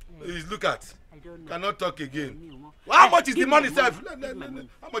at. I don't know. Cannot talk again. Well, how much is the money, sir?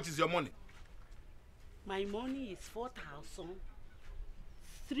 How much is your money? My money is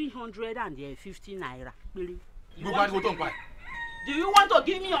 4,350 naira. Do you want to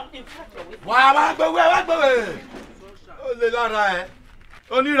give me your infraction?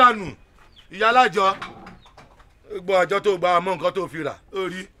 Onírànù ìyálájọ gbọ́ àjọ tó gba àmọ́ nǹkan tó fi rà ó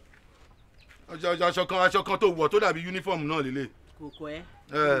rí aṣọ kan tó wọ̀ tó dàbí uniform náà lélẹ̀. Kòkó ẹ.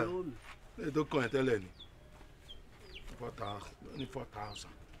 Tó kàn ẹ́ tẹ́lẹ̀ ni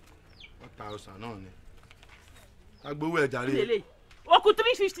 4,000 náà ni agbowó ẹ̀ jàre. Oku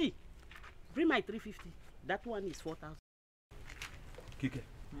 350. Bring my 350. That one is 4,000. Kike,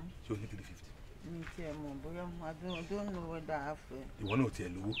 ṣé o ní 350? I don't know whether I have. Ìwọ náà tiẹ̀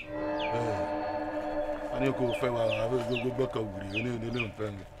lówó. A ní kó fẹ́ wa gbogbo gbọ́kọ̀ wùrì onílé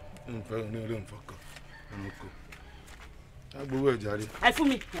nfọkàn ọ̀nùkọ̀. Agbowó ẹ̀ jàre. Ẹ fún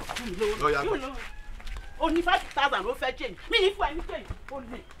mi lówó. O ní 5,000 ló fẹ́ change. Mi ní fún ẹni change.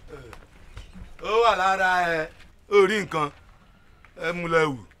 Ó wà lára ẹ orí nǹkan ẹ mú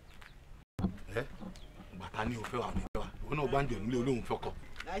lẹ́wù. Bàtà ni o fẹ́ wà ní ìfẹ́ wa. Òun náà gbàǹdẹ̀ nílé olóhùn fọkàn.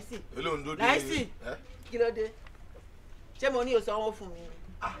 Láìsí kí ló dé ṣé mo ní o sanwó fún mi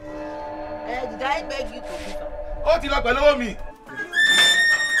did I beg you to do so. Ó ti lọ pẹ̀lú owó mi.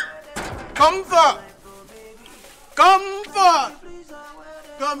 Comfort, come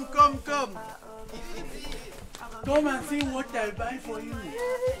and see what I buy for you.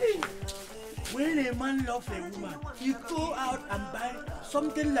 When a man loves a woman, he go out and buy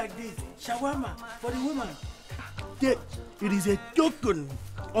something like this, shawarma, for the woman. It is a token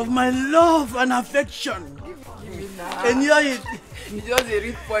of my love and affection. Enjoy it. You just a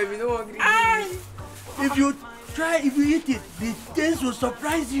read for him, you don't want to If you eat it, the taste will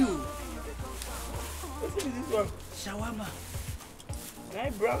surprise you. What is this one? Shawarma. I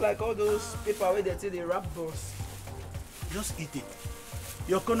brown like all those paper where they say they wrap those. Just eat it.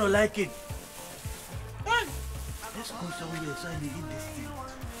 You're gonna like it. Let's go somewhere so I may eat this thing.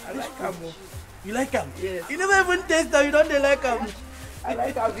 I like them. You like them? Yes. You never even taste them, you don't like them. I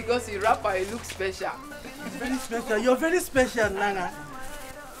like them because he rapper, he looks special. It's very special. You're very special, Nana.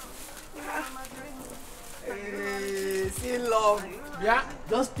 See love. Yeah.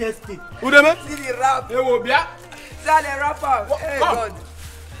 Just taste it. Who the man? See the rap. Hey, wo bia. See the rapper. Hey God.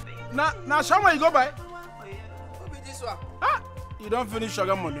 Now, Shama, you go by. Who be this one? Ah, you don't finish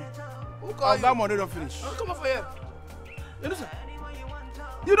sugar money. Who call you? That money don't finish. I'll come up for you. You listen.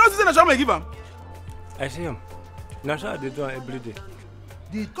 You don't see the Shama give him. I see him. Now, sir, they do it every day.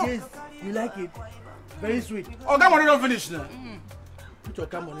 The taste, you like it? Very sweet. Oh, that money don't finish now. Put your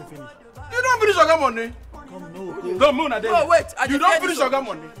cam money finish. You don't finish sugar money. Come no. Don't move now. Oh wait, you don't finish sugar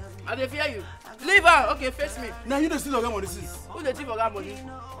money. I dey fear you. Leave her. Okay, face me. Now you don't steal sugar money, sis. Who dey thief oga money?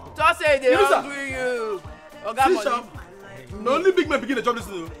 Just say they hungry you. Oga money. No only big men begin to chop this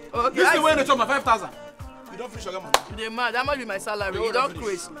thing. Okay, this thing when they chop na 5,000. You don't finish sugar money. You dey mad. That must be my salary. You don't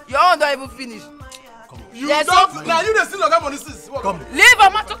craze. Your own don't even finish. You don't. Now you dey steal sugar money, sis. Come. Leave her.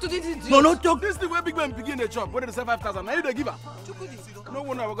 Man, talk to this. No talk. This thing where big men begin to chop. When they say 5,000, now you dey give her. No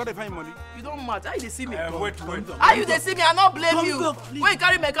wonder we gotta find money. You don't matter. How you dey see me? Wait. How you dey see me? I not blame you. Come, When you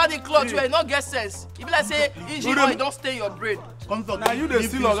carry mechanic cloth, you not get sense. You be like say engine oil don't stay in your brain. Come talk. Now you dey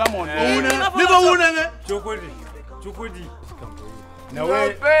steal sugar money. Leave a woman. Chukudi. Now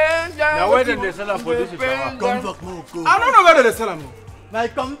where they sell for this shower? Come talk, no go. I don't know where they sell them. My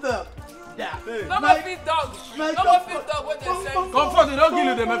comfort. Yeah. No more feed dog. No more feed dog when they sell. Comfort, they don't give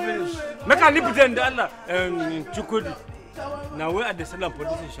you them finish. Make a nip pretend Allah Chukudi. Now where are they selling for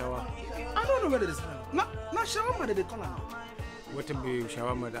this shower? I don't know where they sell them. Now shawarma they call them. What be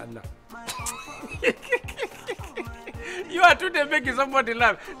shawarma Allah? You are today making somebody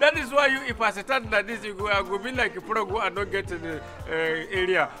laugh. That is why you, if I stand like this, you go be like a pro and not get to the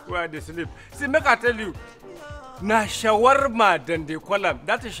area where they sleep. See, make I tell you, na shawarma then they call them.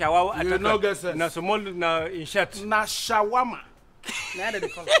 That is shawarma. You no get sense. Na small na in short. Na shawarma. Now they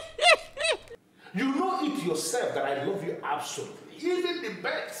call it. You know it yourself that I love you absolutely. Even the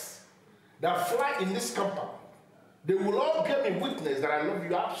birds that fly in this compound, they will all bear me witness that I love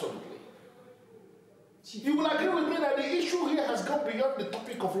you absolutely. You will agree with me that the issue here has gone beyond the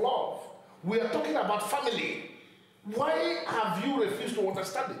topic of love. We are talking about family. Why have you refused to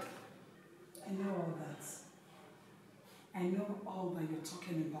understand it? I know all that. I know all that you're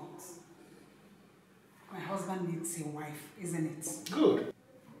talking about. My husband needs a wife, isn't it? Good.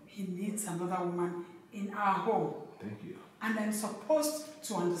 He needs another woman in our home. Thank you. And I'm supposed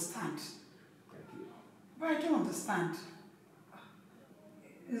to understand. Thank you. But I don't understand.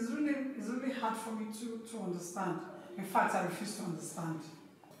 It's really hard for me to understand. In fact, I refuse to understand.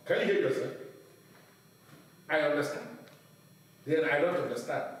 Can you hear yourself? I understand. Then I don't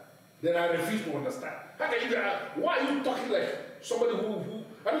understand. Then I refuse to understand. How can you? Why are you talking like somebody who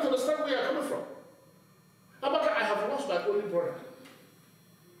I don't understand where you're coming from? Amaka, I have lost my only brother.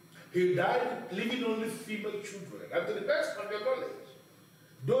 He died leaving only female children. And to the best of your knowledge,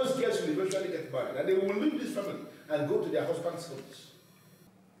 those girls will eventually get married and they will leave this family and go to their husband's homes.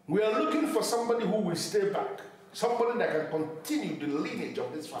 We are looking for somebody who will stay back, somebody that can continue the lineage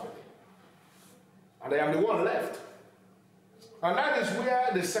of this family. And I am the one left. And that is where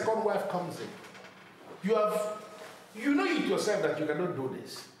the second wife comes in. You know it yourself that you cannot do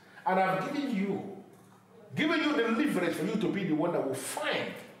this. And I've given you the leverage for you to be the one that will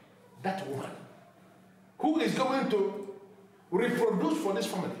find that woman who is going to reproduce for this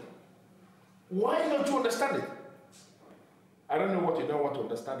family. Why don't you understand it? I don't know what you don't want to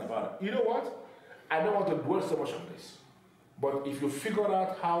understand about it. You know what? I don't want to dwell so much on this. But if you figure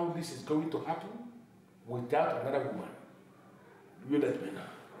out how this is going to happen without another woman, you let me know.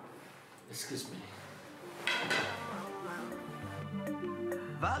 Excuse me.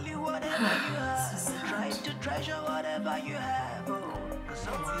 Value whatever you have. Try to treasure whatever you have.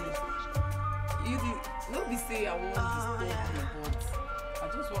 You don't be say I want to stop you, but I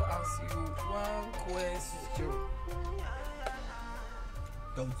just want to ask you one question.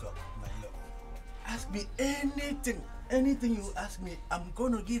 Don't talk, my love. Ask me anything. Anything you ask me, I'm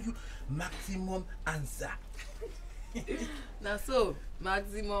gonna give you maximum answer. Now so,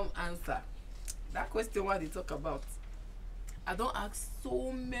 maximum answer. that question what they talk about, I don't ask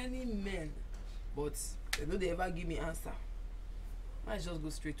so many men, but they know they ever give me answer. I just go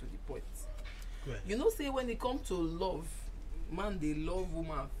straight to the point. Good. You know, say when it comes to love, man, they love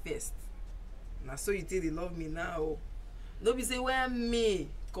woman first. Now so you think they love me now. No be say when me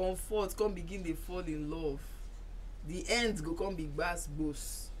comfort come begin they fall in love, the end go come be gbas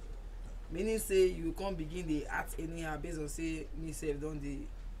gbos. Meaning say you come begin they act anyhow based on say me self don't they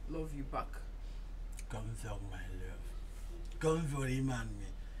love you back. Come for my love. Come for him and me.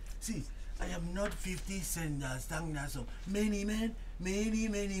 See, I am not 50 Cent that sang that song. Many men, many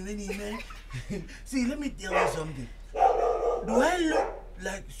men. See, let me tell you something. Do I look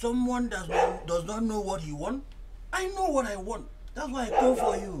like someone that does not know what he wants? I know what I want. That's why I go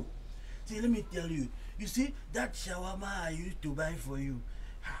for you. See, let me tell you. You see, that shawarma I used to buy for you.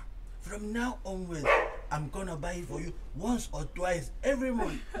 From now onwards, I'm gonna buy it for you once or twice every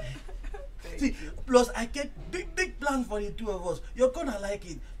month. See, plus I get big plans for the two of us. You're gonna like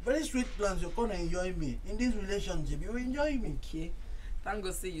it. Very sweet plans. You're gonna enjoy me. In this relationship, you enjoy me. Okay. Thank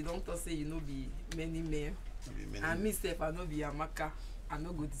God say you don't talk say you know be many men. And me self I know be Amaka. I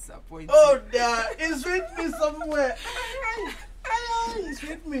no go disappoint. Oh, there, it's with me somewhere. It's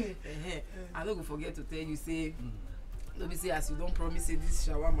with me. I no go forget to tell you say, no be say as you don't promise say this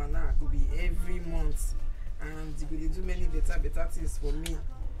shawarma now go be every month, and you go do many better things for me.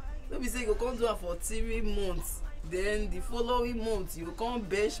 No be say you go come do it for 3 months, then the following month you go come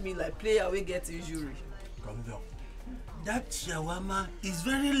bench me like player wey get injury. Come down. That shawarma is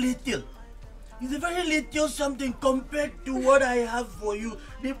very little. It's a very little something compared to what I have for you.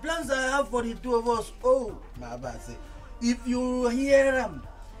 The plans I have for the two of us. Oh, my bad say. If you hear them,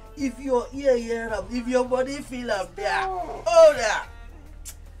 if your ear hear them, if your body feel up there, oh there.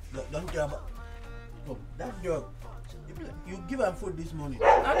 Don't care about. Oh, that dog. You give him food this morning.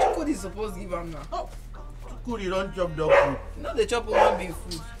 How Chukwudi is supposed to give him now? Oh, Chukwudi don't chop dog food. No, they chop human being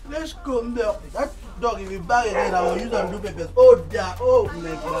food. Let's go there. That dog, if you buy again, I will use and do papers. Oh, there. Oh,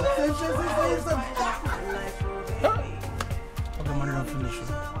 my God. Okay, money don't finish.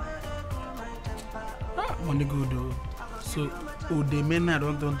 Money good though. So, the men I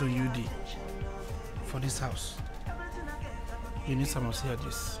don't turn to UD for this house. You need someone to hear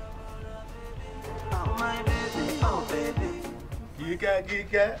this. Oh my baby, oh baby. Kike,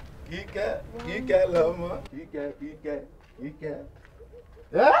 lomo. Kike.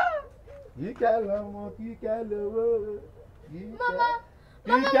 Kike lomo, kike lowo.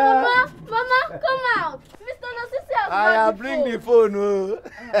 Mama, come out. Mr. Nosisi has I bring the phone. Oh.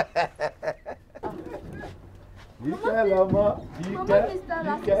 Kike lomo, Mr.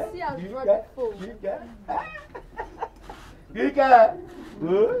 Nosisi has brought the phone. Kike.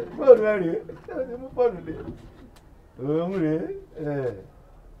 Oh, phone ready. Phone ready. Oh, ready.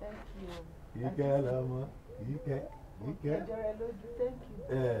 Thank you. Kike lomo, Kike. Thank you.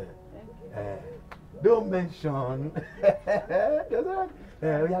 Don't mention.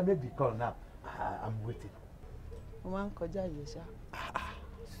 We have made the call now. I'm waiting.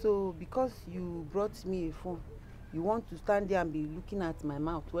 So, because you brought me a phone, you want to stand there and be looking at my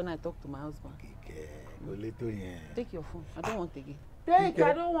mouth when I talk to my husband? Take your phone. I don't want again. Take,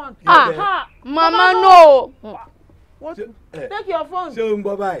 I don't want. Mama, no. What? Take your phone. So,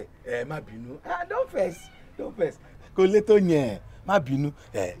 bye-bye. Don't first. You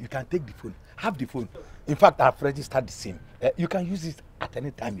can take the phone. Have the phone. In fact, I've registered the SIM. You can use it at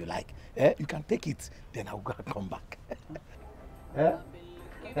any time you like. You can take it, then I'll go and come back.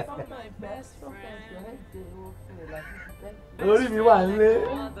 Looking for my best friend. Only me one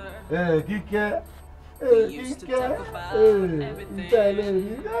Kike. We used to talk about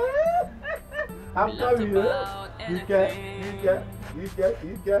everything. I'm coming. Kike.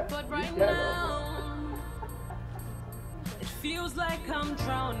 But right now, it feels like I'm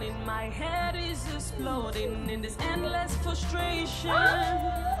drowning. My head is exploding in this endless frustration.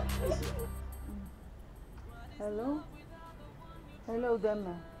 Hello? Hello,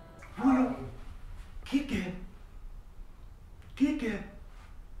 Dema. Kike,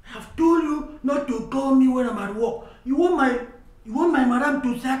 I've told you not to call me when I'm at work. You want my madam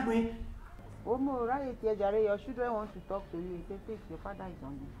to sack me? Omo, right here, Jare. Your children want to talk to you. Say, take your father is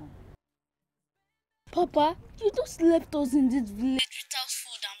on the phone. Papa, you just left us in this village without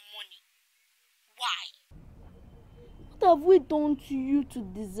food and money. Why? What have we done to you to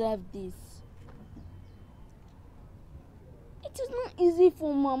deserve this? It is not easy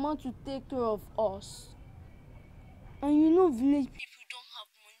for Mama to take care of us. And you know village people don't have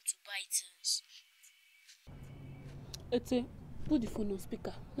money to buy things. Ete, put the phone on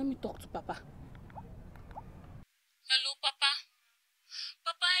speaker. Let me talk to Papa. Hello, Papa.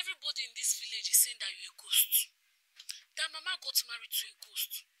 Papa, Everybody in this village is saying that you're a ghost. That Mama got married to a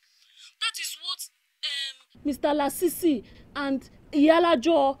ghost. That is what Mr. Lasisi and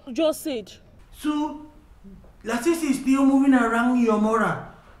Iyalajo just said. So, Lasisi is still moving around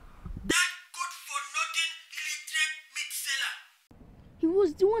Yomora. That good-for-nothing illiterate meat seller. He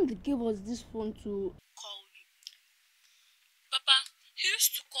was the one that gave us this phone to call you. Papa, he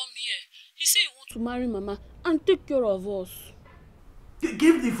used to come here. He said he wants to marry Mama and take care of us.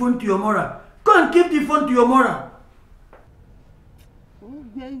 Give the phone to Yomora. Go and give the phone to Yomora. Oh,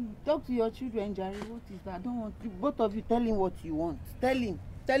 talk to your children, Jerry. What is that? I don't want you. Both of you tell him what you want. Tell him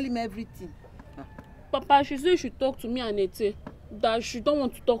everything. Papa, she said you should talk to me and Ete. That she don't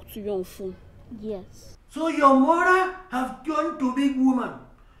want to talk to you on phone. Yes. So your mother have turned to big woman.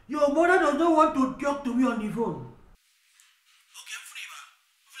 Your mother does not want to talk to me on the phone. Okay, Frima,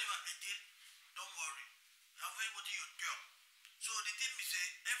 Ete, don't worry. I've heard what you talk. So the thing is,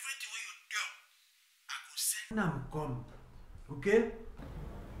 everything when you talk, I could send them come. Okay?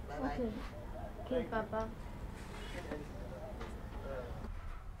 Okay. Okay, Papa.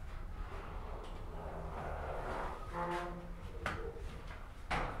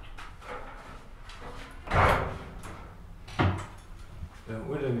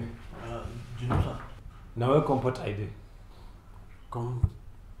 Wait a minute. Jinosa. Now I comfort idea.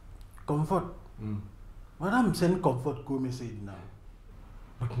 Comfort? Madam send comfort go message now.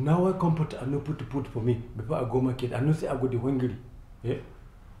 But now I comfort I no put for me before I go market. I know say I go the hungry. Yeah.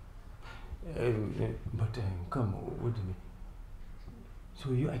 But come, wait a minute.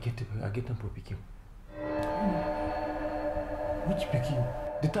 So I get them for picking. Which picking?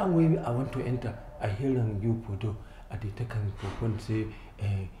 The time where I want to enter, I hear you photo at the taken for one say,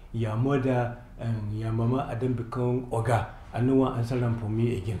 your mother and your mama I don't become Oga. I no one answer them for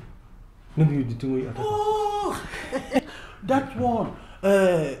me again. No, you the thing you oh, that one.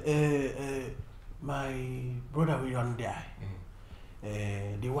 My brother will on die.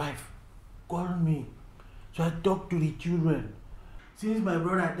 The wife called me. So I talked to the children. Since my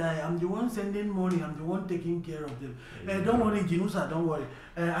brother died, I'm the one sending money, I'm the one taking care of them. Don't worry, Jinusa, don't worry.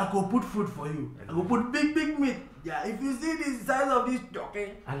 I could put food for you. I could put big meat. Yeah, if you see the size of this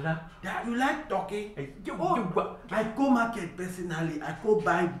turkey, yeah, you like turkey? I go market personally, I go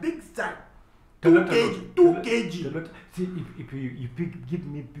buy big sack. 2 kg. See, if you give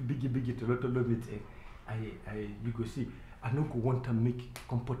me big to lot of meat, you go see. I don't want to make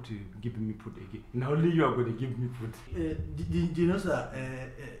comfort to give me food again. Now only you are going to give me food. You know, sir,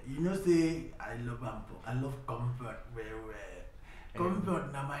 you know, say I love Ampo. I love comfort very well.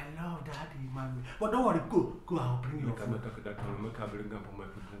 Comfort, now my love, daddy, mommy. But don't worry, go, I'll bring you food.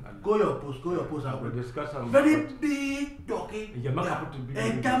 Go your post, I will discuss some very big turkey. A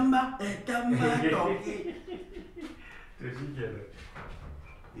gamba turkey.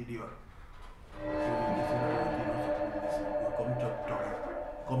 Idiot.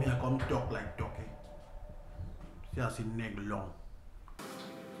 Come here, come talk like talking. See, I see neck long.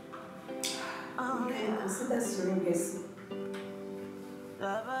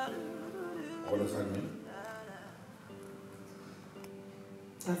 What does that mean?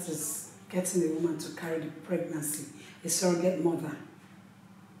 That is getting a woman to carry the pregnancy, a surrogate mother.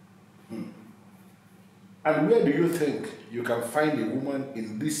 And where do you think you can find a woman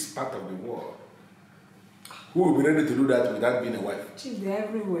in this part of the world who will be ready to do that without being a wife? Gee, they're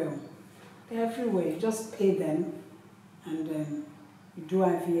everywhere. They're everywhere. You just pay them and you do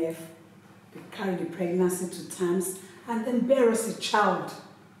IVF, they carry the pregnancy to terms and then bear us a child.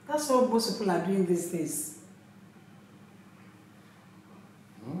 That's what most people are doing these days.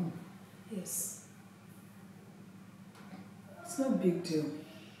 Yes. It's no big deal.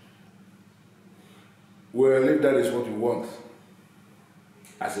 Well, if that is what you want,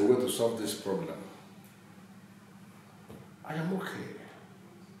 as a way to solve this problem, I am okay.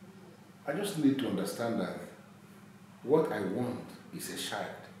 I just need to understand that what I want is a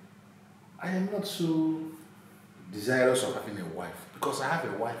child. I am not so desirous of having a wife, because I have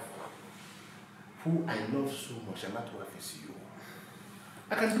a wife who I love so much, and that wife is you.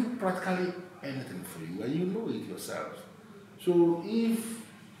 I can do practically anything for you, and you know it yourself. So if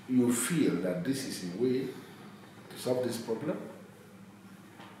you feel that this is a way to solve this problem,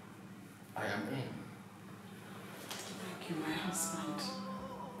 I am in. Thank you, my husband.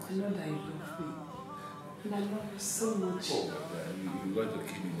 I know that you love me. And I love you so much. Oh, you got to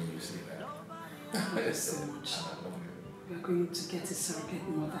kill me when you say that. I love you so much. I love you. We are going to get a surrogate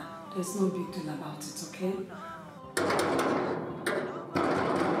mother. There's no big deal about it, okay?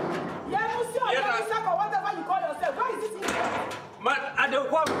 Whatever you call yourself, why is it here? Man, I don't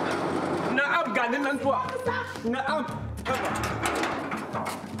want. Now I'm going to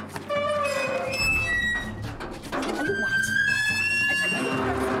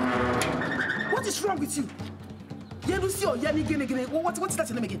with you? What's that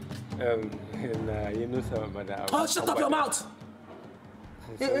name again? Nah, you know some, madam. Oh, shut up your mouth!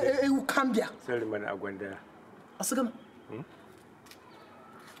 Come there. Sorry, madam, Agwanda. Asagama.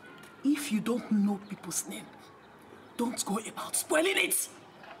 If you don't know people's name, don't go about spoiling it.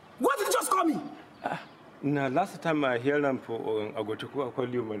 What did you just call me? Nah, last time I heard them for Agotuku, I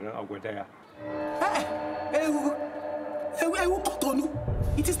called you madam Agwanda.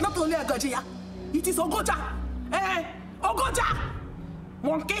 It is not only Agajia, it is Ogoja. Ogoja!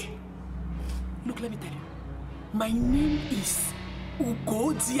 Monkey! Look, let me tell you. My name is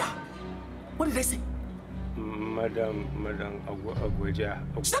Ugodia. What did I say? Madam Agwaja.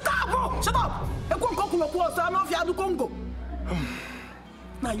 Shut up! Shut up!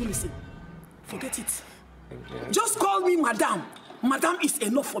 Now you listen. Forget it. Just call me madam. Madam is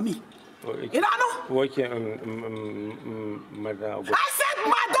enough for me. You know? Madam. I said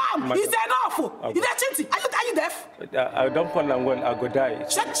madam is enough. Are you deaf? I don't call them when I go die.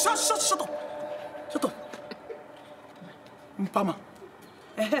 Shut up. Shut up. Mpama.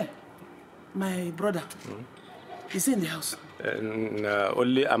 My brother. Is he in the house?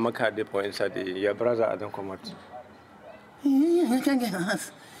 Only Amaka at the point inside your brother. I don't come out.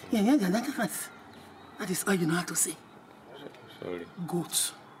 That is all you know how to say. Sorry.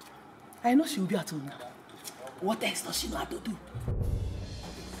 Goat. I know she will be at home now. What else does she know how to do?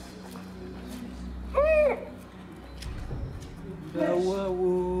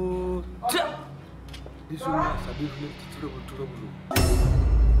 This one is a bit trouble.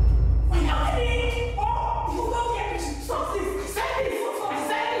 Stop this! Say this!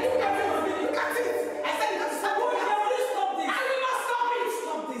 Look at it! I said stop this! I will not stop it!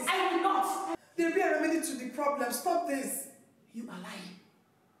 Stop this! I will not! There'll be a remedy to the problem. Stop this! You are lying.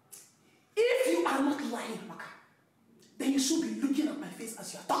 If you are not lying, Maka, then you should be looking at my face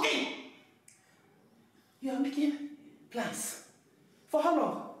as you are talking. You are making plans. For how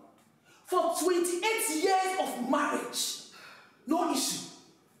long? For 28 years of marriage. No issue.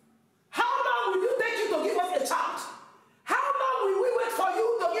 How long will you take you to give us a child? How long will we wait for you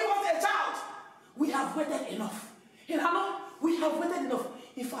to give us a child? We have waited enough. We have waited enough.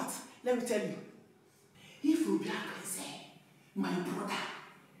 In fact, let me tell you, if Rubiak can say, my brother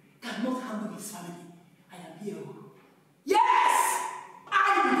cannot handle his family, I am here. Yes! I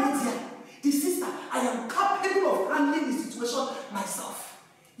am Godia, the sister. I am capable of handling the situation myself.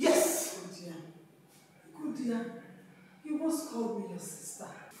 Yes! Godia, you once called me your sister.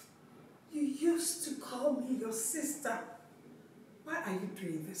 You used to call me your sister. Why are you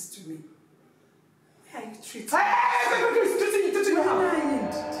doing this to me? Why are you treating me?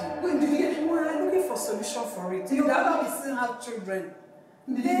 We're looking for a solution for it. You cannot still have children.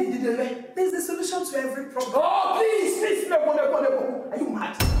 There's a solution to every problem. Oh, please, no. Are you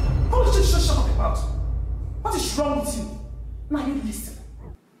mad? What did you shut up about? What is wrong with you? Now you listen.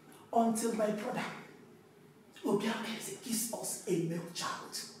 Until my brother Obiake gives us a male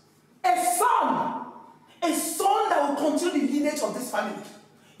child. A son! A son that will continue the lineage of this family.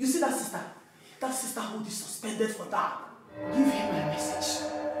 You see that sister? That sister who is suspended for that. Give him a message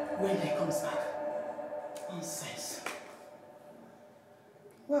when he comes back. Nonsense.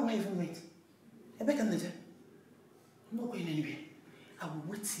 Why am I even wait? I'm not going anywhere. I will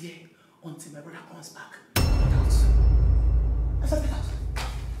wait here until my brother comes back. Get out. I said get out.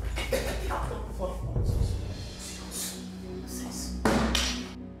 Get out. Nonsense.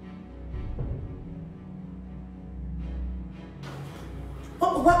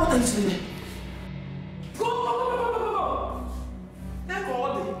 What are you doing there? Go! Take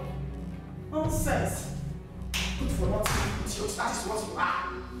all the nonsense. Good for nothing. That is what you are.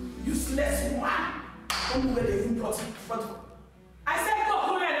 Useless woman. Don't know where they even brought you. I said go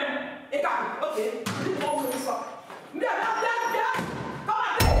to them. Okay. You go to this one. Come on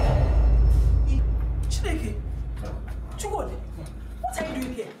there. Chineke. Chugode. What are you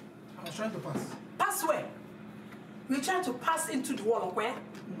doing here? I was trying to pass. Pass where? We're trying to pass into the wall, where?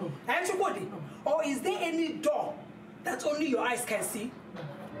 No. And Chugode. Or is there any door that only your eyes can see?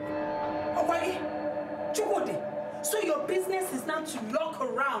 Okay. Chugode. So your business is now to look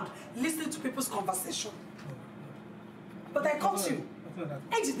around, listen to people's conversation. But I caught you.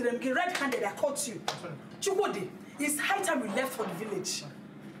 Red-handed, I caught you. Chugode, it's high time we left for the village.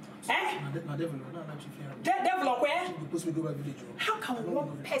 Devil where? How can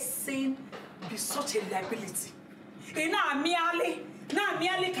one person be such a liability?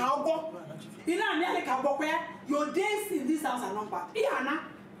 Your days in this house are numbered.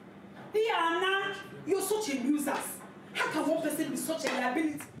 Diana, you're such a nuisance. How can one person be such a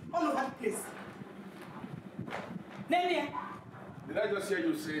liability all over the place? Did I just hear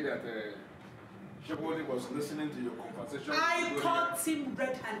you say that Shebodi was listening to your conversation. I caught him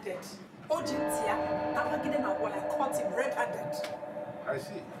red-handed. Ojitia, I caught him red-handed. I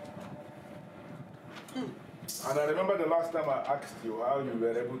see. And I remember the last time I asked you how you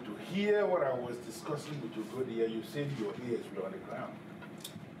were able to hear what I was discussing with your good ear, you said your ears were on the ground.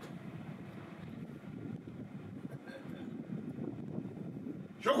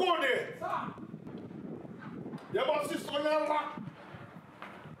 Shokode! Sir! Your boss is on your lap.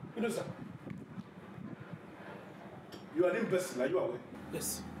 You know, sir. You are an imbecile, are you aware?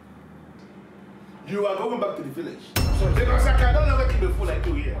 Yes. You are going back to the village. Sorry. Because I don't ever keep a fool like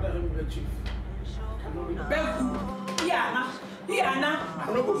you here. What happened with the chief? Your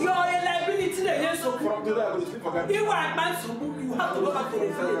liability against you. From today, I will sleep for God. You are man, you have to go back to the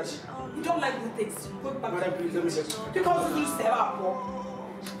village. You don't like good things. Go back to the village. Because you step up.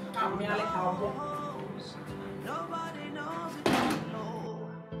 I'm merely Nobody knows it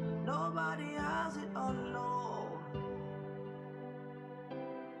alone. Nobody has it alone.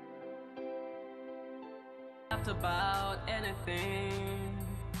 About anything,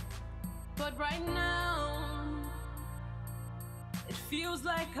 but right now it feels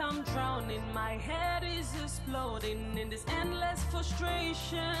like I'm drowning. My head is exploding in this endless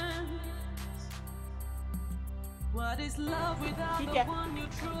frustration. What is love without the one you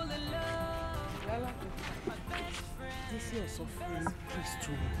truly love? This your suffering is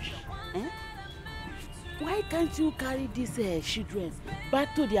too much. Eh? Why can't you carry these children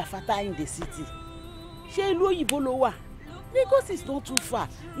back to their father in the city? Lagos is not too far.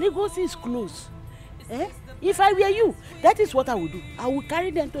 Lagos is close. Eh? If I were you, that is what I would do. I would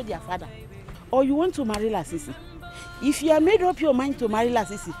carry them to their father. Or you want to marry Lasisi? If you have made up your mind to marry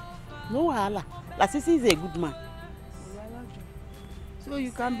Lasisi, no wahala. Lasisi is a good man. So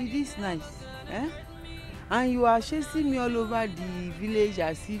you can be this nice, eh? And you are chasing me all over the village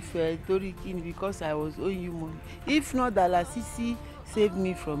as if Torikin because I was owing you money. If not that Lasisi saved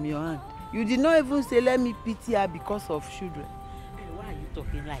me from your hand. You did not even say let me pity her because of children. Why are you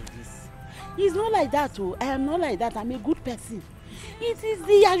talking like this? It's not like that, oh. I am not like that. I'm a good person. It is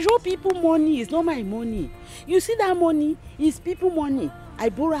the usual people money. It's not my money. You see that money is people money. I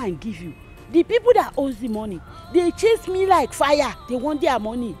borrow and give you. The people that owes the money, they chase me like fire. They want their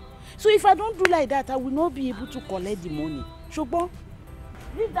money. So if I don't do like that, I will not be able to collect the money. Shogbo,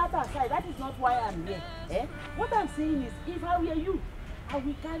 leave that aside. That is not why I'm here. Eh? What I'm saying is, if I were you, I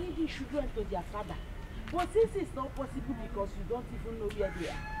will carry the children to their father. But since it's not possible because you don't even know where they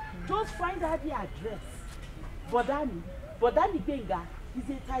are, just find out their address. Bodani Benga is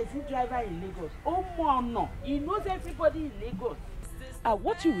a taxi driver in Lagos. Oh no, he knows everybody in Lagos.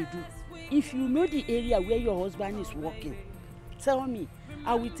 What you will do, if you know the area where your husband is working, tell me.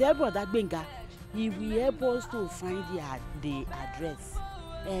 I will tell Brother Benga, he will help us to find the address.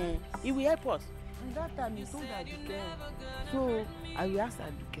 He will help us. And that time you told Aduke. So I will ask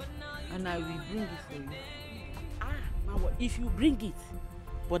Aduke and I will bring it for you. If you bring it,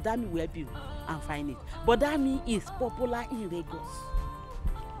 Bodami will help you and find it. Bodami is popular in Lagos.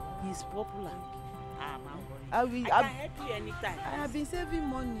 He's popular. I can help you anytime. I have been saving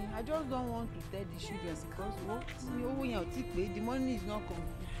money. I just don't want to tell the children because the money is not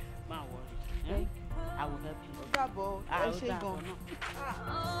coming. Don't worry. I will help you.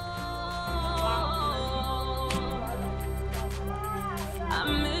 I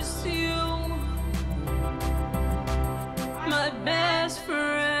miss you, my best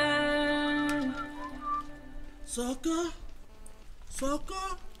friend. Soko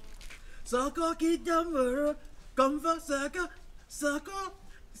kita mero, comfort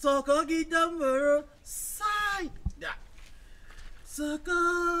Soko kita mero, side. Soko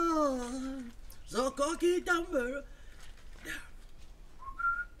kita mero.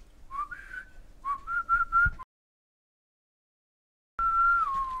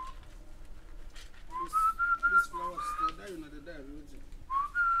 These flowers, they die, they die everything.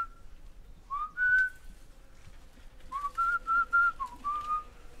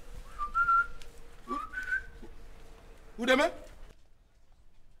 Udeme?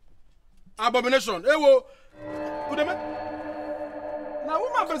 Abomination. Ewo. Udeme? Now,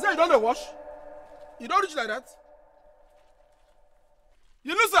 woman can say you don't wash. You don't reach like that.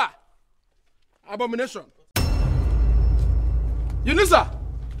 You know, sir? Abomination. You know, sir?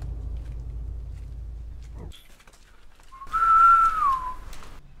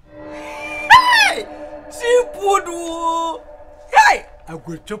 Hey! She put. Hey! I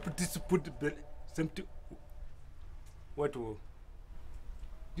will chop this put the belly. Something. What?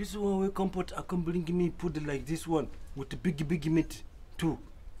 This one will comfort. I can bring me put like this one with the big meat too.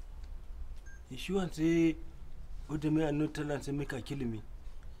 If you want to say, oh, the man not tell and say make her kill me.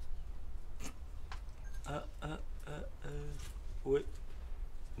 Wait.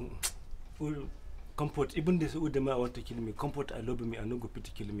 Comfort, even this would want to kill me. Comfort, I love me, I no go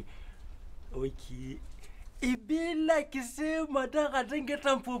pity kill me. Okay. It be like you say, madam, I didn't get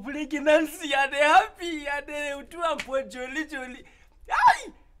them for breaking Nancy, and they happy, and they do them for jolly.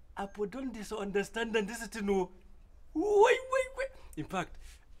 Aye! I put on this understand and this is to know. Wait. In fact,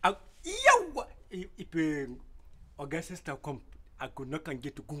 if August sister come, I could not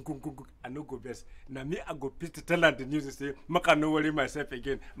get to gung, I no go best. Now me, I go pitch to tell her the news and say, Maka no worry myself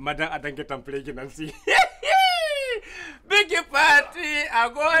again. Madam, I don't get them playing and see. Big party, I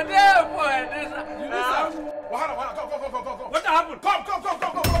go there for this. What happened? Come,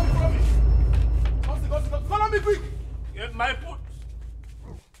 follow me quick. Get my foot.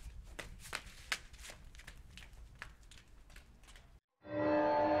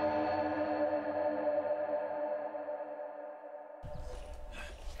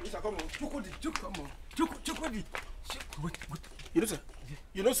 Come on. Chukudi. Wait. You know, sir?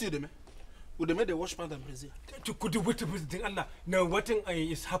 You know, see them? Would they make the wash pant and brazier? Chukudi, wait, Allah. Now, what thing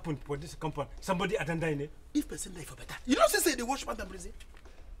is happened for this compound? Somebody at die. If person die for better. You know, say the wash pant and brazier?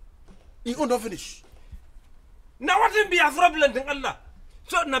 You don't finish. Now, what will be a problem, Allah?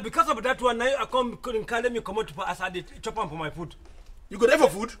 So, now, because of that one, now I couldn't call me come out for us at the chop on for my food. You go there for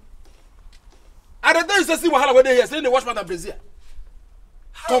food? I don't know you say, see what happened here, saying the wash pant and brazier.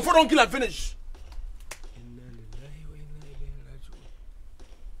 Comfort don't kill and finish.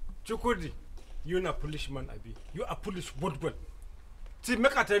 Chukudi, you're not a policeman, Abi. You are a police boatman. See,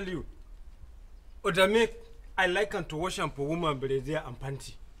 make I tell you, Odame, I like to wash and for woman, brazier and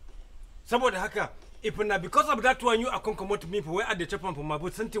panty. Somebody hacker, if not because of that one, you are come out to me for where I the chop on for my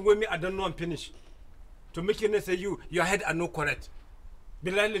boat, something where me I don't know and finish. To make you say your head are no correct.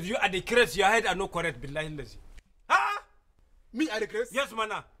 Billahi, you are the correct, your head are no correct. Billahi, lazy. Me are the craze? Yes,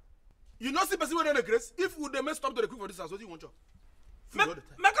 mana. You know see person when the craze? If would they may stop to the cook for this house, what do you want job?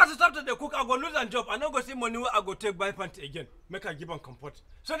 Make us stop to the cook, I go lose a job. I no go see money where I go take buy pant again. Make I give them comfort.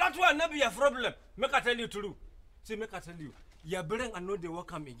 So that's why never be a problem. Make I tell you true. See, make I tell you. Your brain I know they will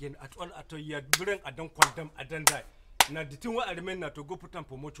come again at all your brain I don't condemn, I don't die. Now the thing where I remain now to go put them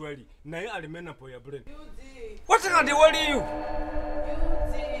for mortuary. Now I remain for your brain. What thing are they worry you?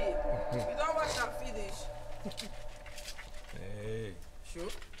 You don't wash and finish. Hey. Sure.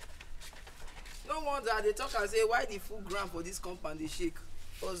 No wonder they talk and say why the full ground for this compound they shake.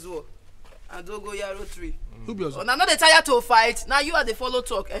 Ozo and Dogo Yaro tree. Who be Ozo? Oh, now they tired to fight. Now you are the follow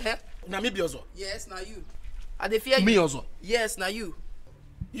talk. Now me be Ozo. Yes, now you. Are they fear you? Me Ozo. Yes, now you.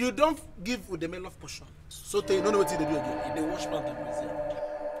 You don't give with the men of portion. So you don't know what they do again. They wash plant and brazier.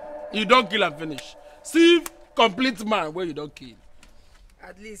 You don't kill and finish. See complete man where you don't kill.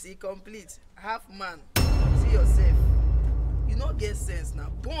 At least he complete. Half man. See yourself. You not get sense now.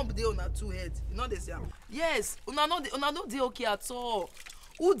 Bomb dey on two heads. You know they say. Yes, una no dey okay at all.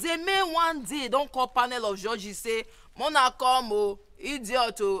 Who they may one day don't call panel of judges say, Mona come o,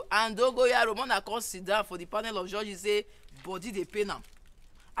 idiot o, and Dogo Yaro, Mona come sit down for the panel of judges say, body dey pain am.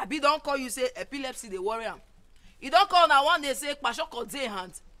 Abi don't call you say epilepsy dey worry am. He don't call na one day say Kpashoko dey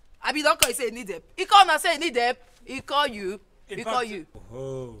hand. Abi don't call you say he need help. He call na say he need help. He call you. He call you.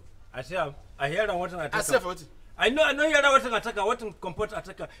 Oh, I hear that what I I say for what? I know you are what attacker, what comfort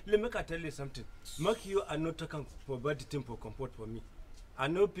attacker. Let me tell you something. Mark you are not talking for bad thing for comfort for me. I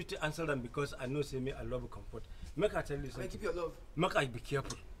know pity answer them because I know say me I love comfort. Make I tell you something. I keep your love. Make I be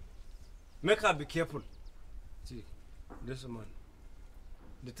careful. Make I be careful. See, this man.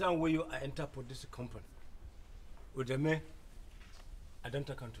 The time where you enter for this company, with the man, I don't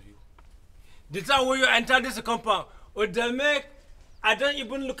talk to you. The time where you enter this compound, with the man, I don't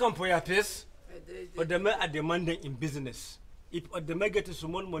even look for your face. Or the men are demanding in business. If the men get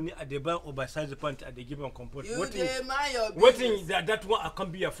small money, at the bank oversize pant, at the give them comfort. You demand your business. What thing that one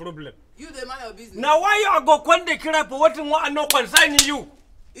can be a problem? You demand your business. Now why you go when they cry for what thing one no concerning you?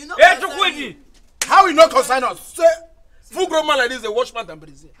 You know how we not concern us? Say full grown man like this, the watchman and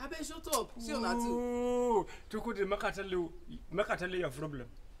brazier. I bet shut up. See on that too. Chukudi, make I tell you your problem.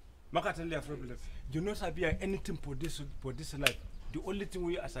 Make I tell you your problem. You not sabi anything for this life. The only thing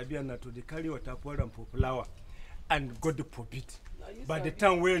we as Sabian na to the carry water pour and for flower and God forbid. By the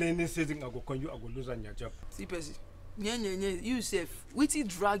time we're in season, I go con you, I go lose on your job. See, Percy. You self, wait till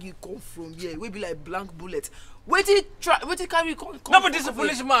drag you come from here. We be like blank bullet. Wait till carry you come. No, but this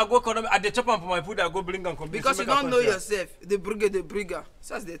policeman I go come at the chop for my food. I go bring and come. Because you don't know yourself. The brigger.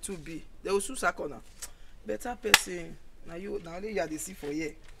 Says the 2B. They will soon sack on her. Better person. Now only you are the see for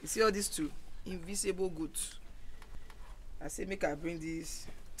here. You see all these two invisible goods. I say make I bring this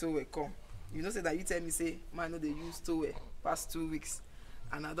towel come. You know say that you tell me say man no dey use towel past 2 weeks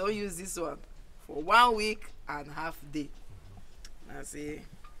and I don't use this one for 1 week and half day. I say,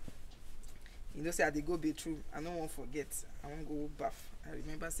 you know, say I dey go bathroom. I no wan forget. I wan go bath. I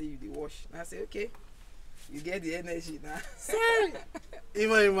remember say you dey wash. And I say, okay, you get the energy now. Sorry.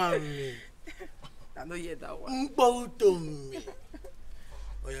 Ima me. I no hear that one. Mbotom me.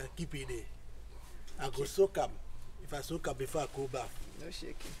 Oh yeah, keep it there. I go soak up. If I soak up before I go bath. No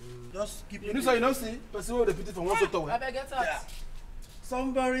shaking. Just keep it. You know, you don't see. Person will repeat it from one soak towel. I better get out. Yeah.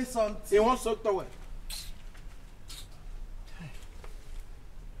 Somebody something. In one soak towel.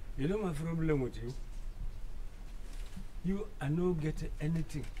 You know my problem with you? You are no get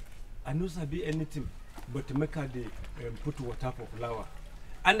anything. I no sabi anything but to make her put water for flower.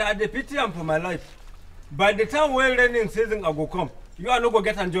 And I dey pity am for my life. By the time when raining season I go come, you are not go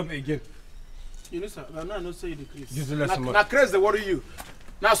get a job again. You know, sir, I'm not say you decrease. Now craze they worry you.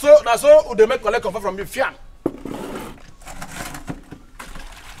 Now so they make collect offer from me. Fiam.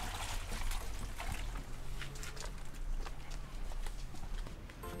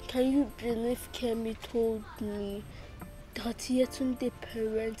 Can you believe Kemi told me that Yetunde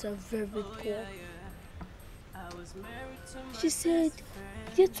parents are very poor? She said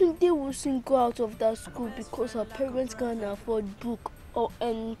Yetunde will soon go out of that school because her parents can't afford book or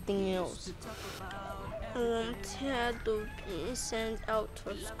anything else. And I'm tired of being sent out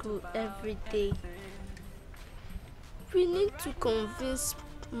of school every day. We need to convince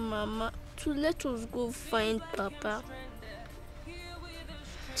Mama to let us go find Papa.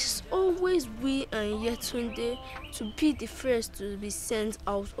 It's always we and Yetunde to be the first to be sent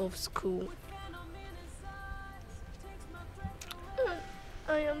out of school.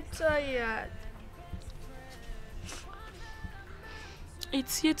 I am tired.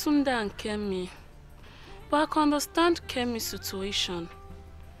 It's Yetunde and Kemi. But I can understand Kemi's situation.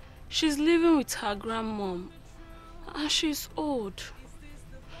 She's living with her grandmom and she's old.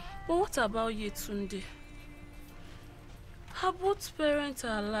 But what about Yetunde? Her both parents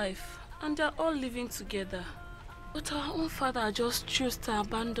are alive and they're all living together. But our own father just chose to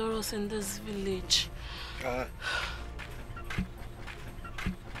abandon us in this village.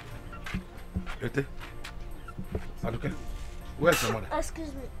 Ete, Aduke, where's your mother?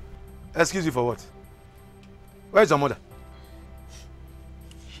 Excuse me. Excuse you for what? Where's your mother?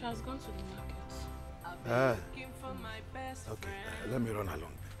 She has gone to the market. Okay, let me run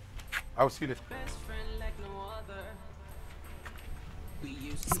along. I'll see you later.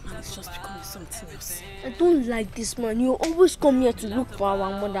 This man is just becoming something else. I don't like this man. You always come here to look for our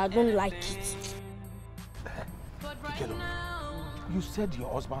mother. I don't like it. Ikelo, you said your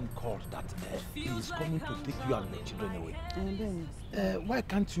husband called that he is coming to take you and the children away. And then, why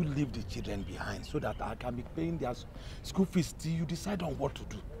can't you leave the children behind so that I can be paying their school fees till you decide on what to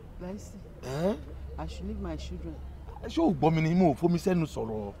do? I should leave my children. So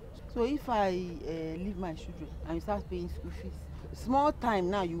if I leave my children and you start paying school fees, small time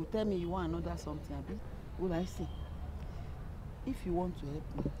now you tell me you want another something, abi? Will I say? If you want to help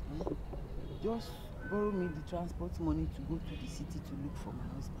me, just borrow me the transport money to go to the city to look for my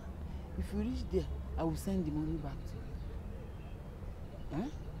husband. If you reach there, I will send the money back to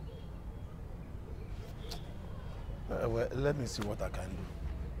you. Well, let me see what I can do.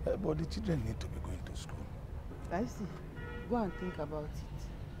 But the children need to be going to school. I see. Go and think about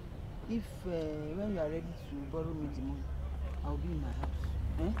it. If when you are ready to borrow me the money, I'll be in my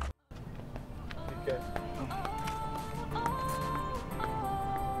house. Okay.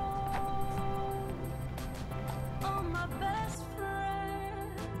 Oh, my best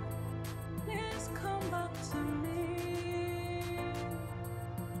friend, please come back to me.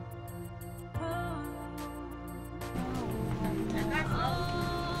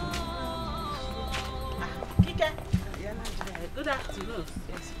 Kike. Good afternoon.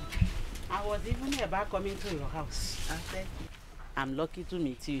 Yes. I was even about coming to your house. I'm lucky to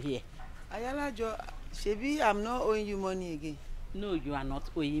meet you here. Ayalajo, Shebi, I'm not owing you money again. No, you are not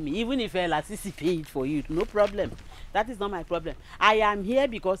owing me. Even if Lasisi paid for you, no problem. That is not my problem. I am here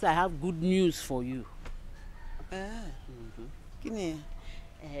because I have good news for you.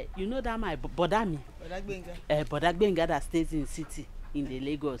 You know that my Bodami, Bodagbenga that stays in city in the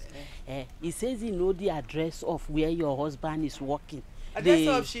Lagos. He says he know the address of where your husband is working. Address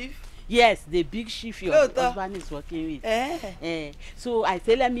of chief? Yes, the big chief your husband is working with. So I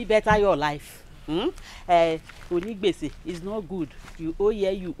say, let me better your life. Onigbese is not good. You owe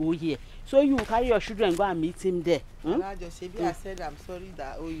here, you owe here. So you carry your children, go and meet him there. I said I'm sorry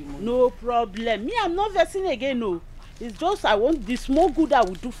that I owe you money. No problem. Me, I'm not vexing again, no. It's just I want the small good I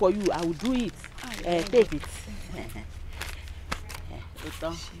will do for you. I will do it. Take it.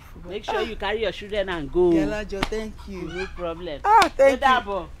 Make sure you carry your children and go. Yalajo, thank you. No problem. Thank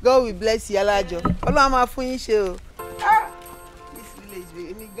you. God will bless you, Yalajo. Ọlọ́run máa fún yín ṣe o. This village,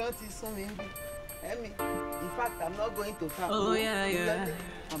 èmi gan ti sún mi níbí. In fact, I'm not going to town. Oh yeah, yeah.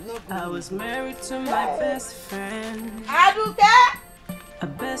 I'm not going. I was married to my best friend. Aduke! A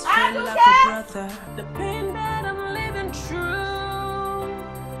best friend like a brother. The pain that I'm living through.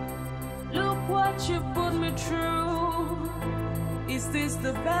 Look what you put me through. Is this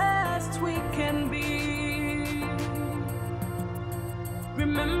the best we can be?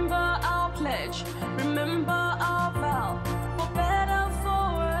 Remember our pledge. Remember our vow. For better,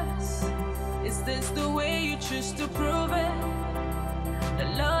 for worse. Is this the way you choose to prove it? The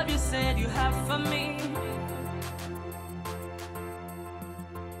love you said you have for me.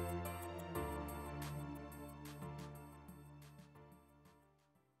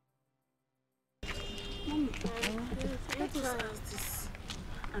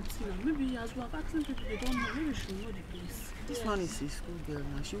 Maybe as well, asking people they don't know, maybe we should know the place. This one is a school girl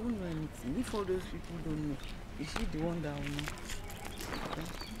now. She won't know anything. If all those people don't know, is she the one that will know?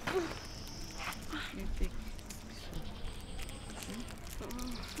 You take this one.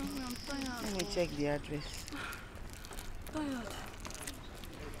 I'm tired. Let me check the address. Tired.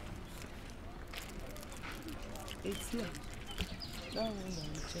 It's here. That one that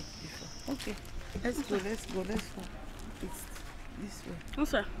we checked before. Okay. Let's go. It's this way. No,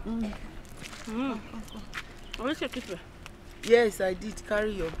 sir. Always check this way. Yes, I did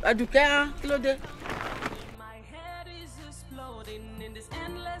carry your. Aduke, kilo de. My head is exploding in this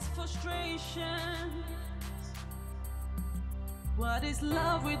endless frustration. What is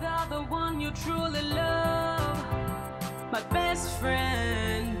love without the one you truly love? My best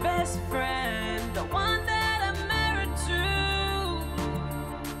friend, the one that I'm married to.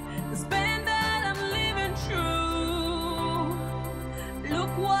 This pain that I'm living through.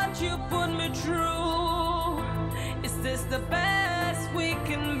 Look what you put me through. Is this the best we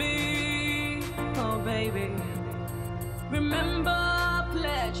can be? Oh baby, remember our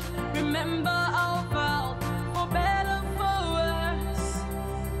pledge, remember our vow. For better, for worse.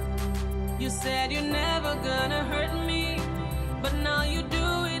 You said you're never gonna hurt me, but now you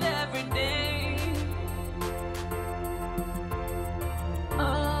do it every day.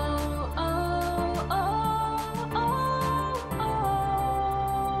 Oh, oh, oh, oh, oh.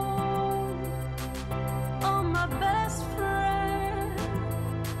 Oh, my best friend,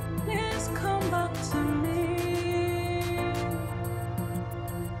 please come back to me.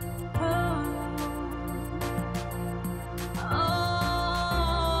 Oh,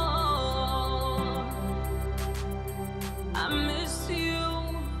 I miss you,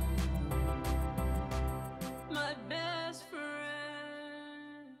 my best friend.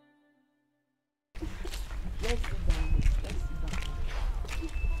 Let's sit down.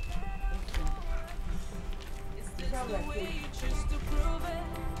 Is this the way you choose to prove it?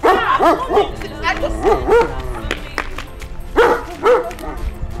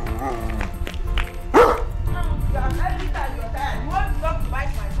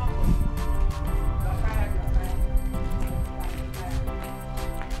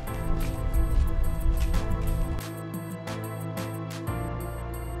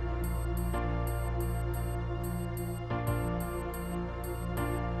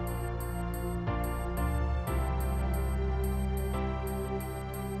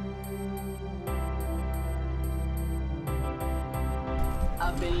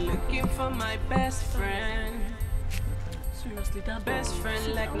 I've been looking for my best friend. Seriously, that best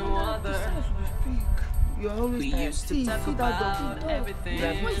friend like no other. You're always We tired. used to See, talk see that about dog. everything. You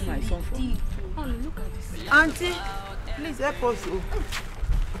are making my son for me. Oh, look at this. Auntie, please help us. Please.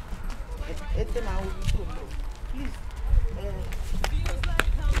 Feels like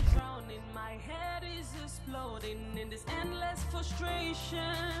I'm drowning. My head is exploding in this endless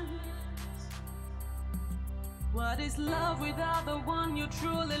frustration. What is love without the one you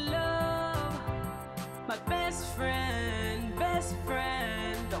truly love? My best friend,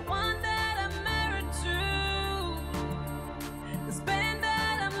 the one that I'm married to. This pain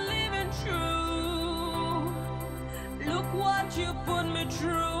that I'm living through. Look what you put me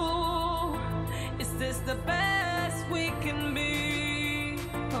through. Is this the best we can be?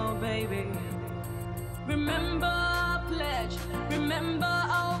 Oh baby, remember our pledge, remember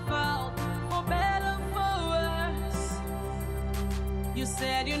our vow. For better, for worse. You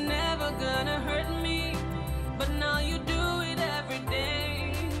said you're never gonna hurt me, but now you do it every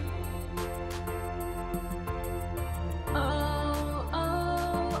day. Oh,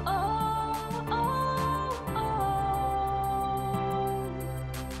 oh, oh, oh, oh.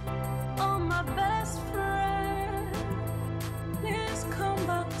 Oh, my best friend, please come.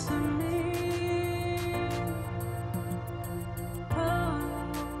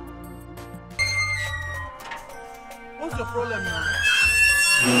 your problem now?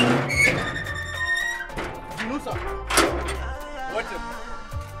 You know, sir. What?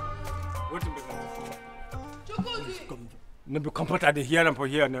 No be comfort at the here and for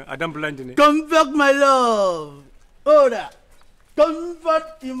here. No, I don't blind in it. Comfort, my love. Order.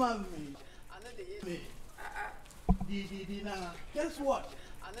 Comfort, Imami. Now, guess what?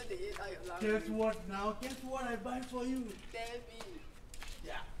 Guess what now? Guess what I buy for you? Tell me.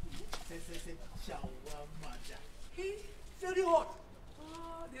 Yeah. Say, shawarma. Very hot.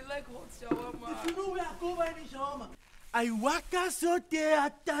 Oh, they like hot shawarma. If you know where I go buy the shawarma, I waka sote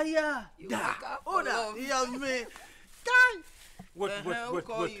ataya. Da. Order. Yeah, me. What?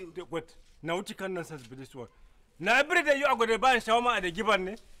 Now what you can nonsense with this one? Now every day you are going to buy shawarma at the given,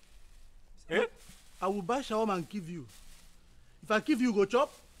 eh? Eh? I will buy shawarma and give you. If I give you, go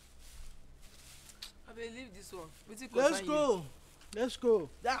chop. I believe this one. Let's go.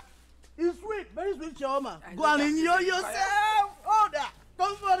 Yeah. It's sweet, very sweet shawarma. Go and enjoy yourself. Order.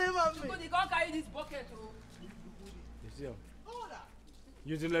 Come for him and me. You can't carry this bucket, oh. You see him?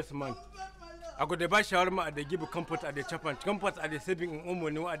 Useless man. I go to buy shawarma at the give comfort at the chop and comfort at the saving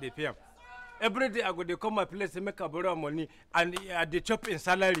money at the pay. Every day I go to come my place and make a borrow money and at the chop in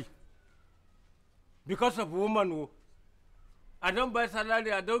salary. Because of woman who I don't buy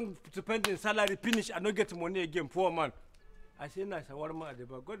salary, I don't spend in salary, finish, I don't get money again, poor man. I say nice, I want at the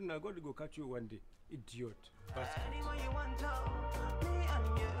back. God to go catch you one day. Idiot.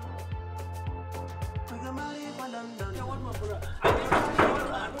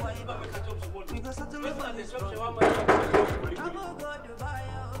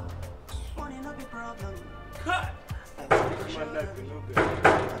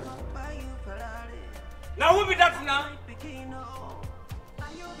 Now who be that now?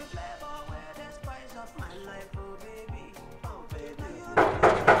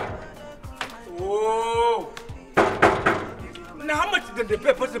 Oh! Now how much did they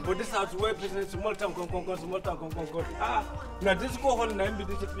pay person for this house where person small town come? Ah, now this go home now be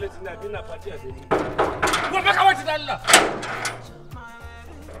this place now be na party as it. Go back away to that.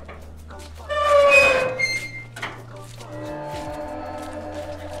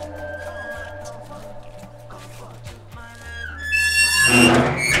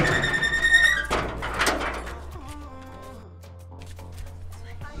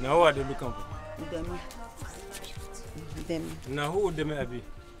 Now who are they looking for? Them. Now who would they be?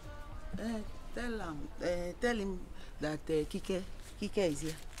 Tell him that Kike is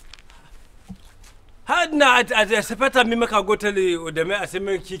here. How now as a separate me make go tell Udeme I say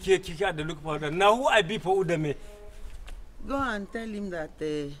me Kike at the look for them. Now who I be for Udeme? Go and tell him that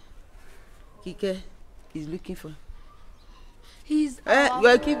Kike is looking for. He's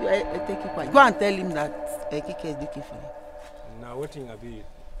well take it quiet. Go and tell him that Kike is looking for him. Now what thing I be?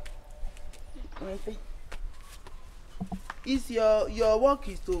 Is your work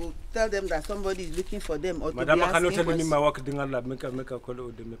is to tell them that somebody is looking for them or Madam, to be asking cannot tell questions? me my work thing Allah make a call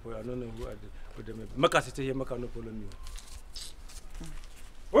Udeme for I don't know who are Udeme. Make a sit here, make a no follow me.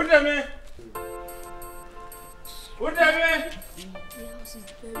 Udeme!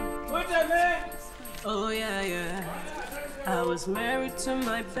 Oh yeah. I was married to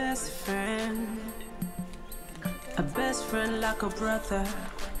my best friend. A best friend like a brother.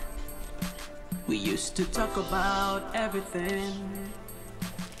 We used to talk about everything.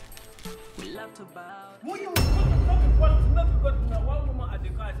 We laughed about. Who you not because now one woman at the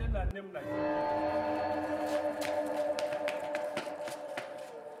car said that name like.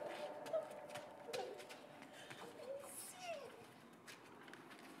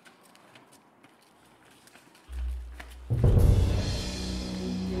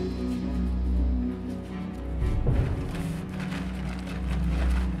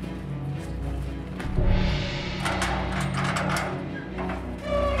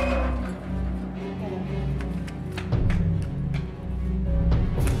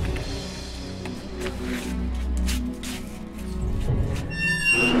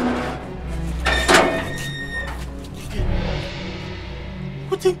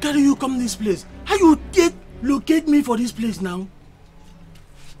 What carry you come this place? How you locate me for this place now?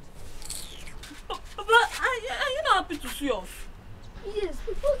 But are you not happy to see us? Yes,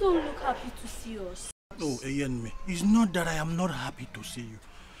 people don't look happy to see us. No, Ayenme, it's not that I am not happy to see you.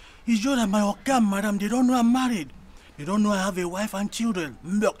 It's just that my Okam, madam, they don't know I'm married. They don't know I have a wife and children.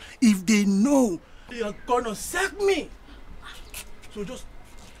 Look, if they know, they are gonna sack me. So just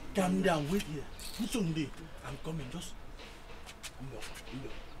calm down, wait here. Sunday, I'm coming, just look, calm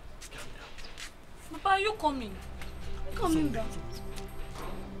down. Papa, are you coming? Coming back.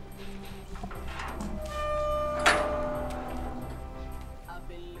 I've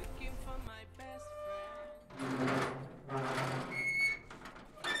been looking for my best friend.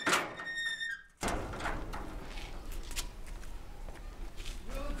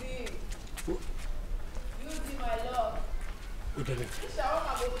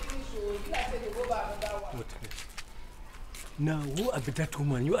 What? Now, who are that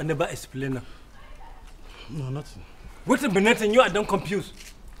woman? You are never explainer. No, nothing. What a minute and you are done confused.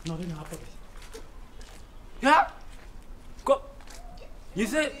 Nothing happened. Yeah? Go. You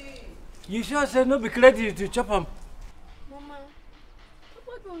say, you sure say no be ready to chop him? Mama,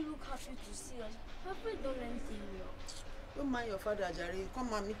 Papa don't look happy to see us. Papa don't anything wrong. Don't mind your father, Jerry.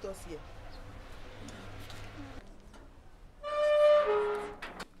 Come and meet us here.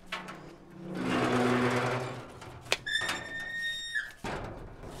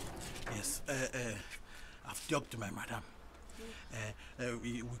 Yes, I've talked to my madam.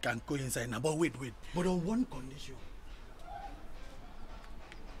 We can go inside now, but wait. But on one condition.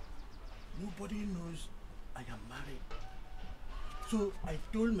 Nobody knows I am married. So I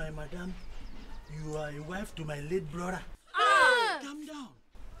told my madam, you are a wife to my late brother. Calm down.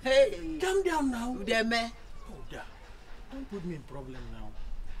 Hey. Calm down now. Udeme. Oh, yeah. Don't put me in problem now.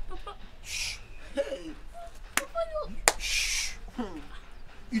 Papa. Shh. Hey. Papa, you. Shh.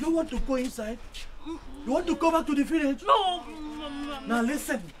 You don't want to go inside? You want to go back to the village? No. Now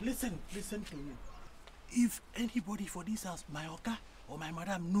listen to me. If anybody for this house, my oga or my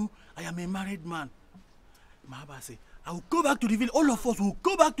madam, know I am a married man, Mahaba say, I will go back to the village. All of us will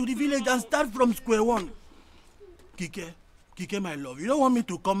go back to the village and start from square one. Kike, my love, you don't want me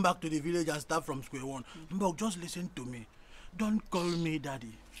to come back to the village and start from square one. Mbok, just listen to me. Don't call me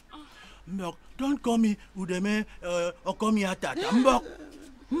daddy. Mbok, don't call me Udeme or call me Atata. Mbok.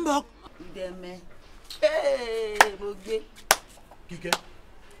 Udeme. Hey, Mogbe. Kike,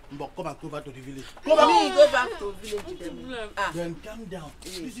 Mbok, come and go back to the village. Go back to village, Udeme. Then calm down.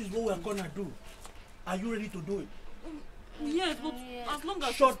 This is what we are gonna do. Are you ready to do it? Yes, but as long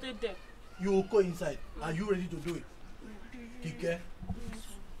as you stay there. You will go inside. Are you ready to do it? Kike,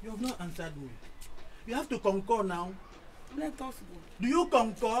 you have not answered me. You have to concur now. Let us go. Do you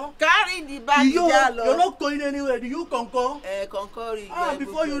concur? Carry the bag, Jalo. You're not going anywhere. Do you concur? Concur.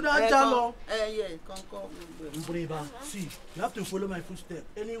 Before you don't Jalo. Yeah, concur. Mbreba, see, you have to follow my footsteps.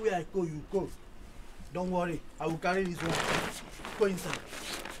 Anywhere I go, you go. Don't worry. I will carry this one. Go inside.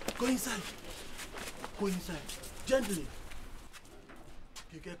 Go inside. Go inside. Gently.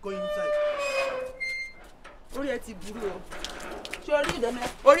 Kike, go inside. Orí ẹ ti burú o. Ṣé orí Udeme?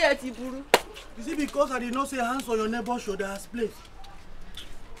 Orí ẹ ti burú. Is it because I did not say hands on your neighbor's shoulder as place?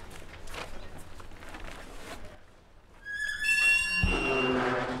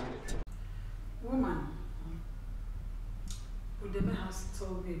 Woman, Udeme has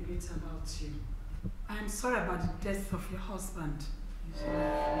told me a bit about you. I am sorry about the death of your husband.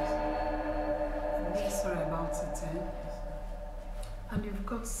 I'm really sorry about it, And you've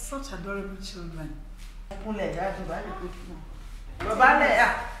got such adorable children. You're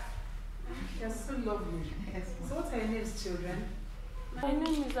so lovely. So what are your names, children? My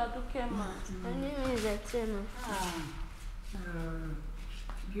name is Adukema. My name is Etienne.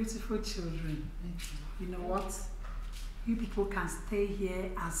 Beautiful children. You know what? You people can stay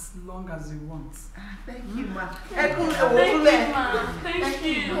here as long as you want. Thank you, ma. Thank you, ma.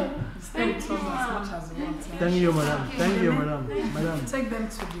 Stay with us as much as you want. Thank you, madam. Thank you, madam. Madam. Take them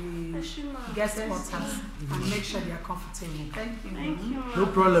to the guest quarters and make sure they are comfortable. Thank you. No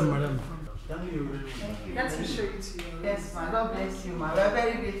problem, madam. Thank you. Let me show you to you. Yes, ma. God bless you, ma. We are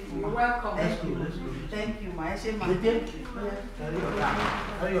very grateful. You're welcome. Thank you. Thank you, ma. Carry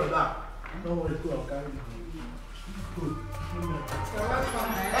your bag. Don't worry, I'll carry it. Good. You're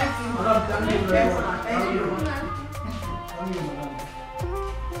welcome. Thank you, Madam, thank you very much. Thank you. Thank you, madam.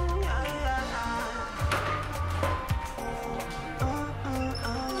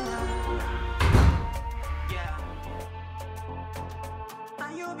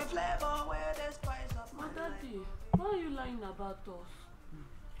 My daddy, why are you lying about us?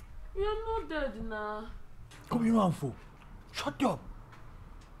 We are not dead now. Come here, Anfo. Shut up.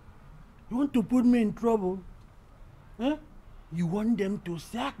 You want to put me in trouble? Huh? You want them to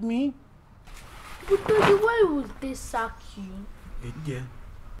sack me? But Daddy, why would they sack you?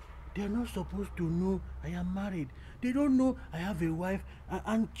 They're not supposed to know I am married. They don't know I have a wife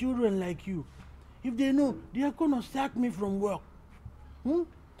and children like you. If they know, they are going to sack me from work.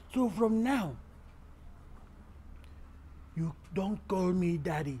 So from now, you don't call me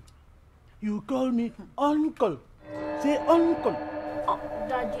daddy. You call me uncle. Say uncle.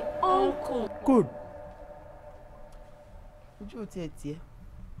 Daddy, uncle. Good.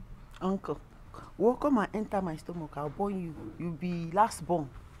 Uncle, come and enter my stomach. I'll born you. You'll be last born.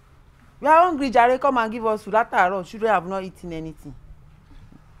 We are hungry, Jare. Come and give us food. After children have not eaten anything.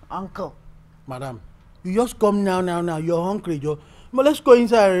 Uncle. Madam, you just come now. You're hungry, Joe. But let's go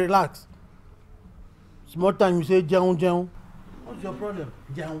inside and relax. Small time, you say, Jeon. What's your problem?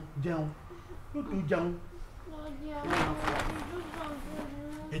 Down. You do down.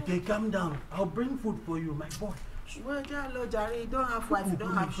 Hey, calm down. I'll bring food for you, my boy. Well, Jare, you don't have wife, you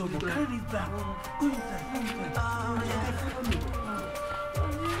don't have children. Carry this back. Go inside.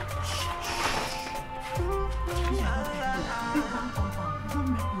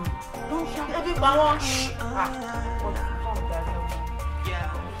 Don't shout.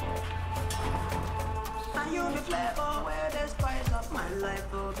 Now you the flavor where they spice up my life,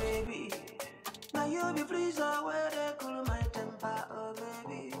 oh baby. Now you the freezer where they cool my temper, oh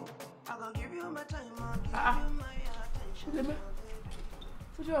baby. I gonna give you my time, I'll give you my attention.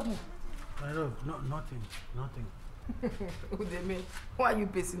 What you happen? My love, nothing. Udeme, what are you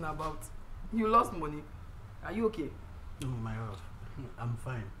pacing about? You lost money. Are you okay? No, my love, I'm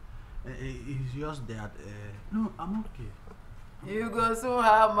fine. It's just that, no, I'm okay. You go so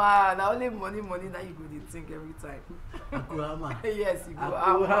hammer. Now only money, now you go to think every time. Akuhama. Yes, you go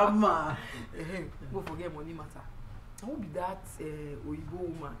Akuhama. Don't forget money matter. I won't be that Oyibo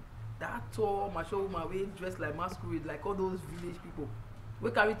woman. That tall, mature woman wey dressed like masquerade, like all those village people.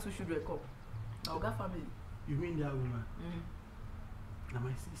 We carry 2 children come. Now we got family. You mean that woman? Now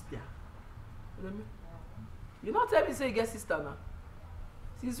my sister. You not tell me say you get sister now.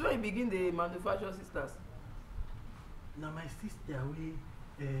 Since when you begin the manufacture sisters? Now my sister,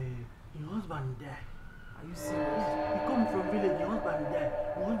 your husband died. Are you serious? He come from village, your husband died.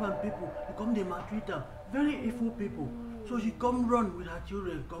 Your husband people, they come they maltreat her. Very evil people. So she come run with her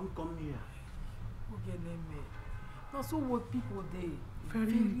children, come here. Okay, name me. Now so what people they?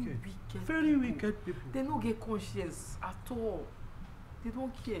 Very wicked. Very wicked people. They don't get conscience at all. They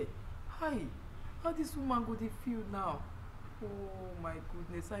don't care. Hi, how this woman go they feel now? Oh my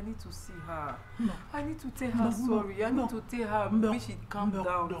goodness, I need to see her. No. I need to tell her sorry. I need to tell her maybe she calm down.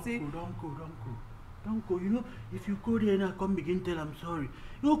 Don't go. You know, if you go there and I come begin tell I'm sorry,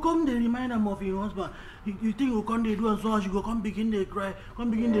 you come they remind them of your husband. You think you come they do and so on, she go come begin they cry. Don't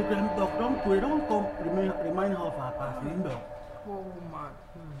go. Don't come remind her of her past. Oh man.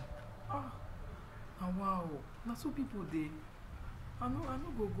 Wow. Now so people they. I know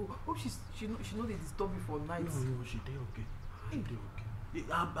go. Hope she know they disturb you for nights. No, she dey okay. She dey okay.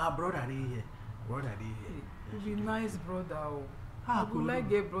 Her brother dey here. You be nice brother. I would like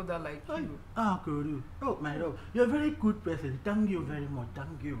get brother like you. Kuru. Oh my love, you're a very good person. Thank you very much.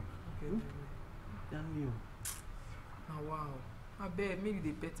 Thank you. Okay. Thank you. Wow. I bet maybe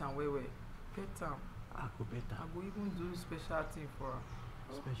they pet am well. Pet am. I go better. I go even do special thing for her.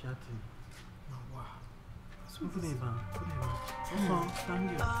 Special thing. Wow.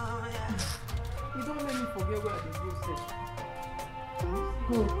 Thank you. You don't let me forget where I did go stay.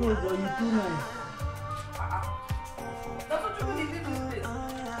 Go, but you too nice. That's what you go leave this place.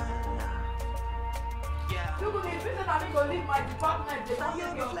 You go leave this and I go leave my department. They don't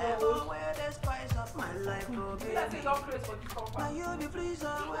get your flavor where they spice up my life, oh baby. Let's say don't craze for this company. Now you be freezer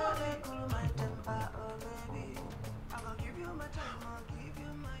where they cool my temper, oh baby. I will give you my time, I'll give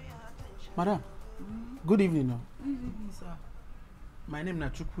you my attention. Madam, good evening. No? Good evening, sir. My name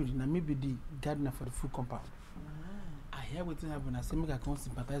is Chukwu, and I may be the gardener for the food compound. I hear what happened. I say I can't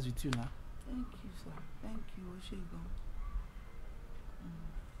sympathize with you now. Thank you, sir. Thank you, Oshigo.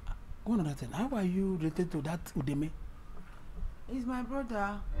 Go on another thing. How are you related to that Udeme? He's my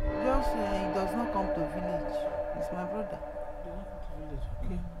brother. Just he does not come to village. He's my brother. He does not come to village.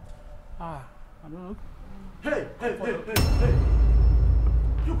 Okay. I don't know. Hey!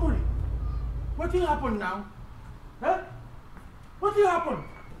 Chukuri, what will happen now? Huh? What will happen?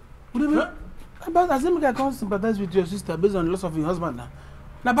 Udeme? About as I can't sympathize with your sister based on the loss of your husband now.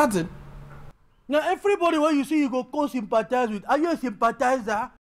 Now, that's it. Now everybody what you see you go sympathize with. Are you a sympathizer?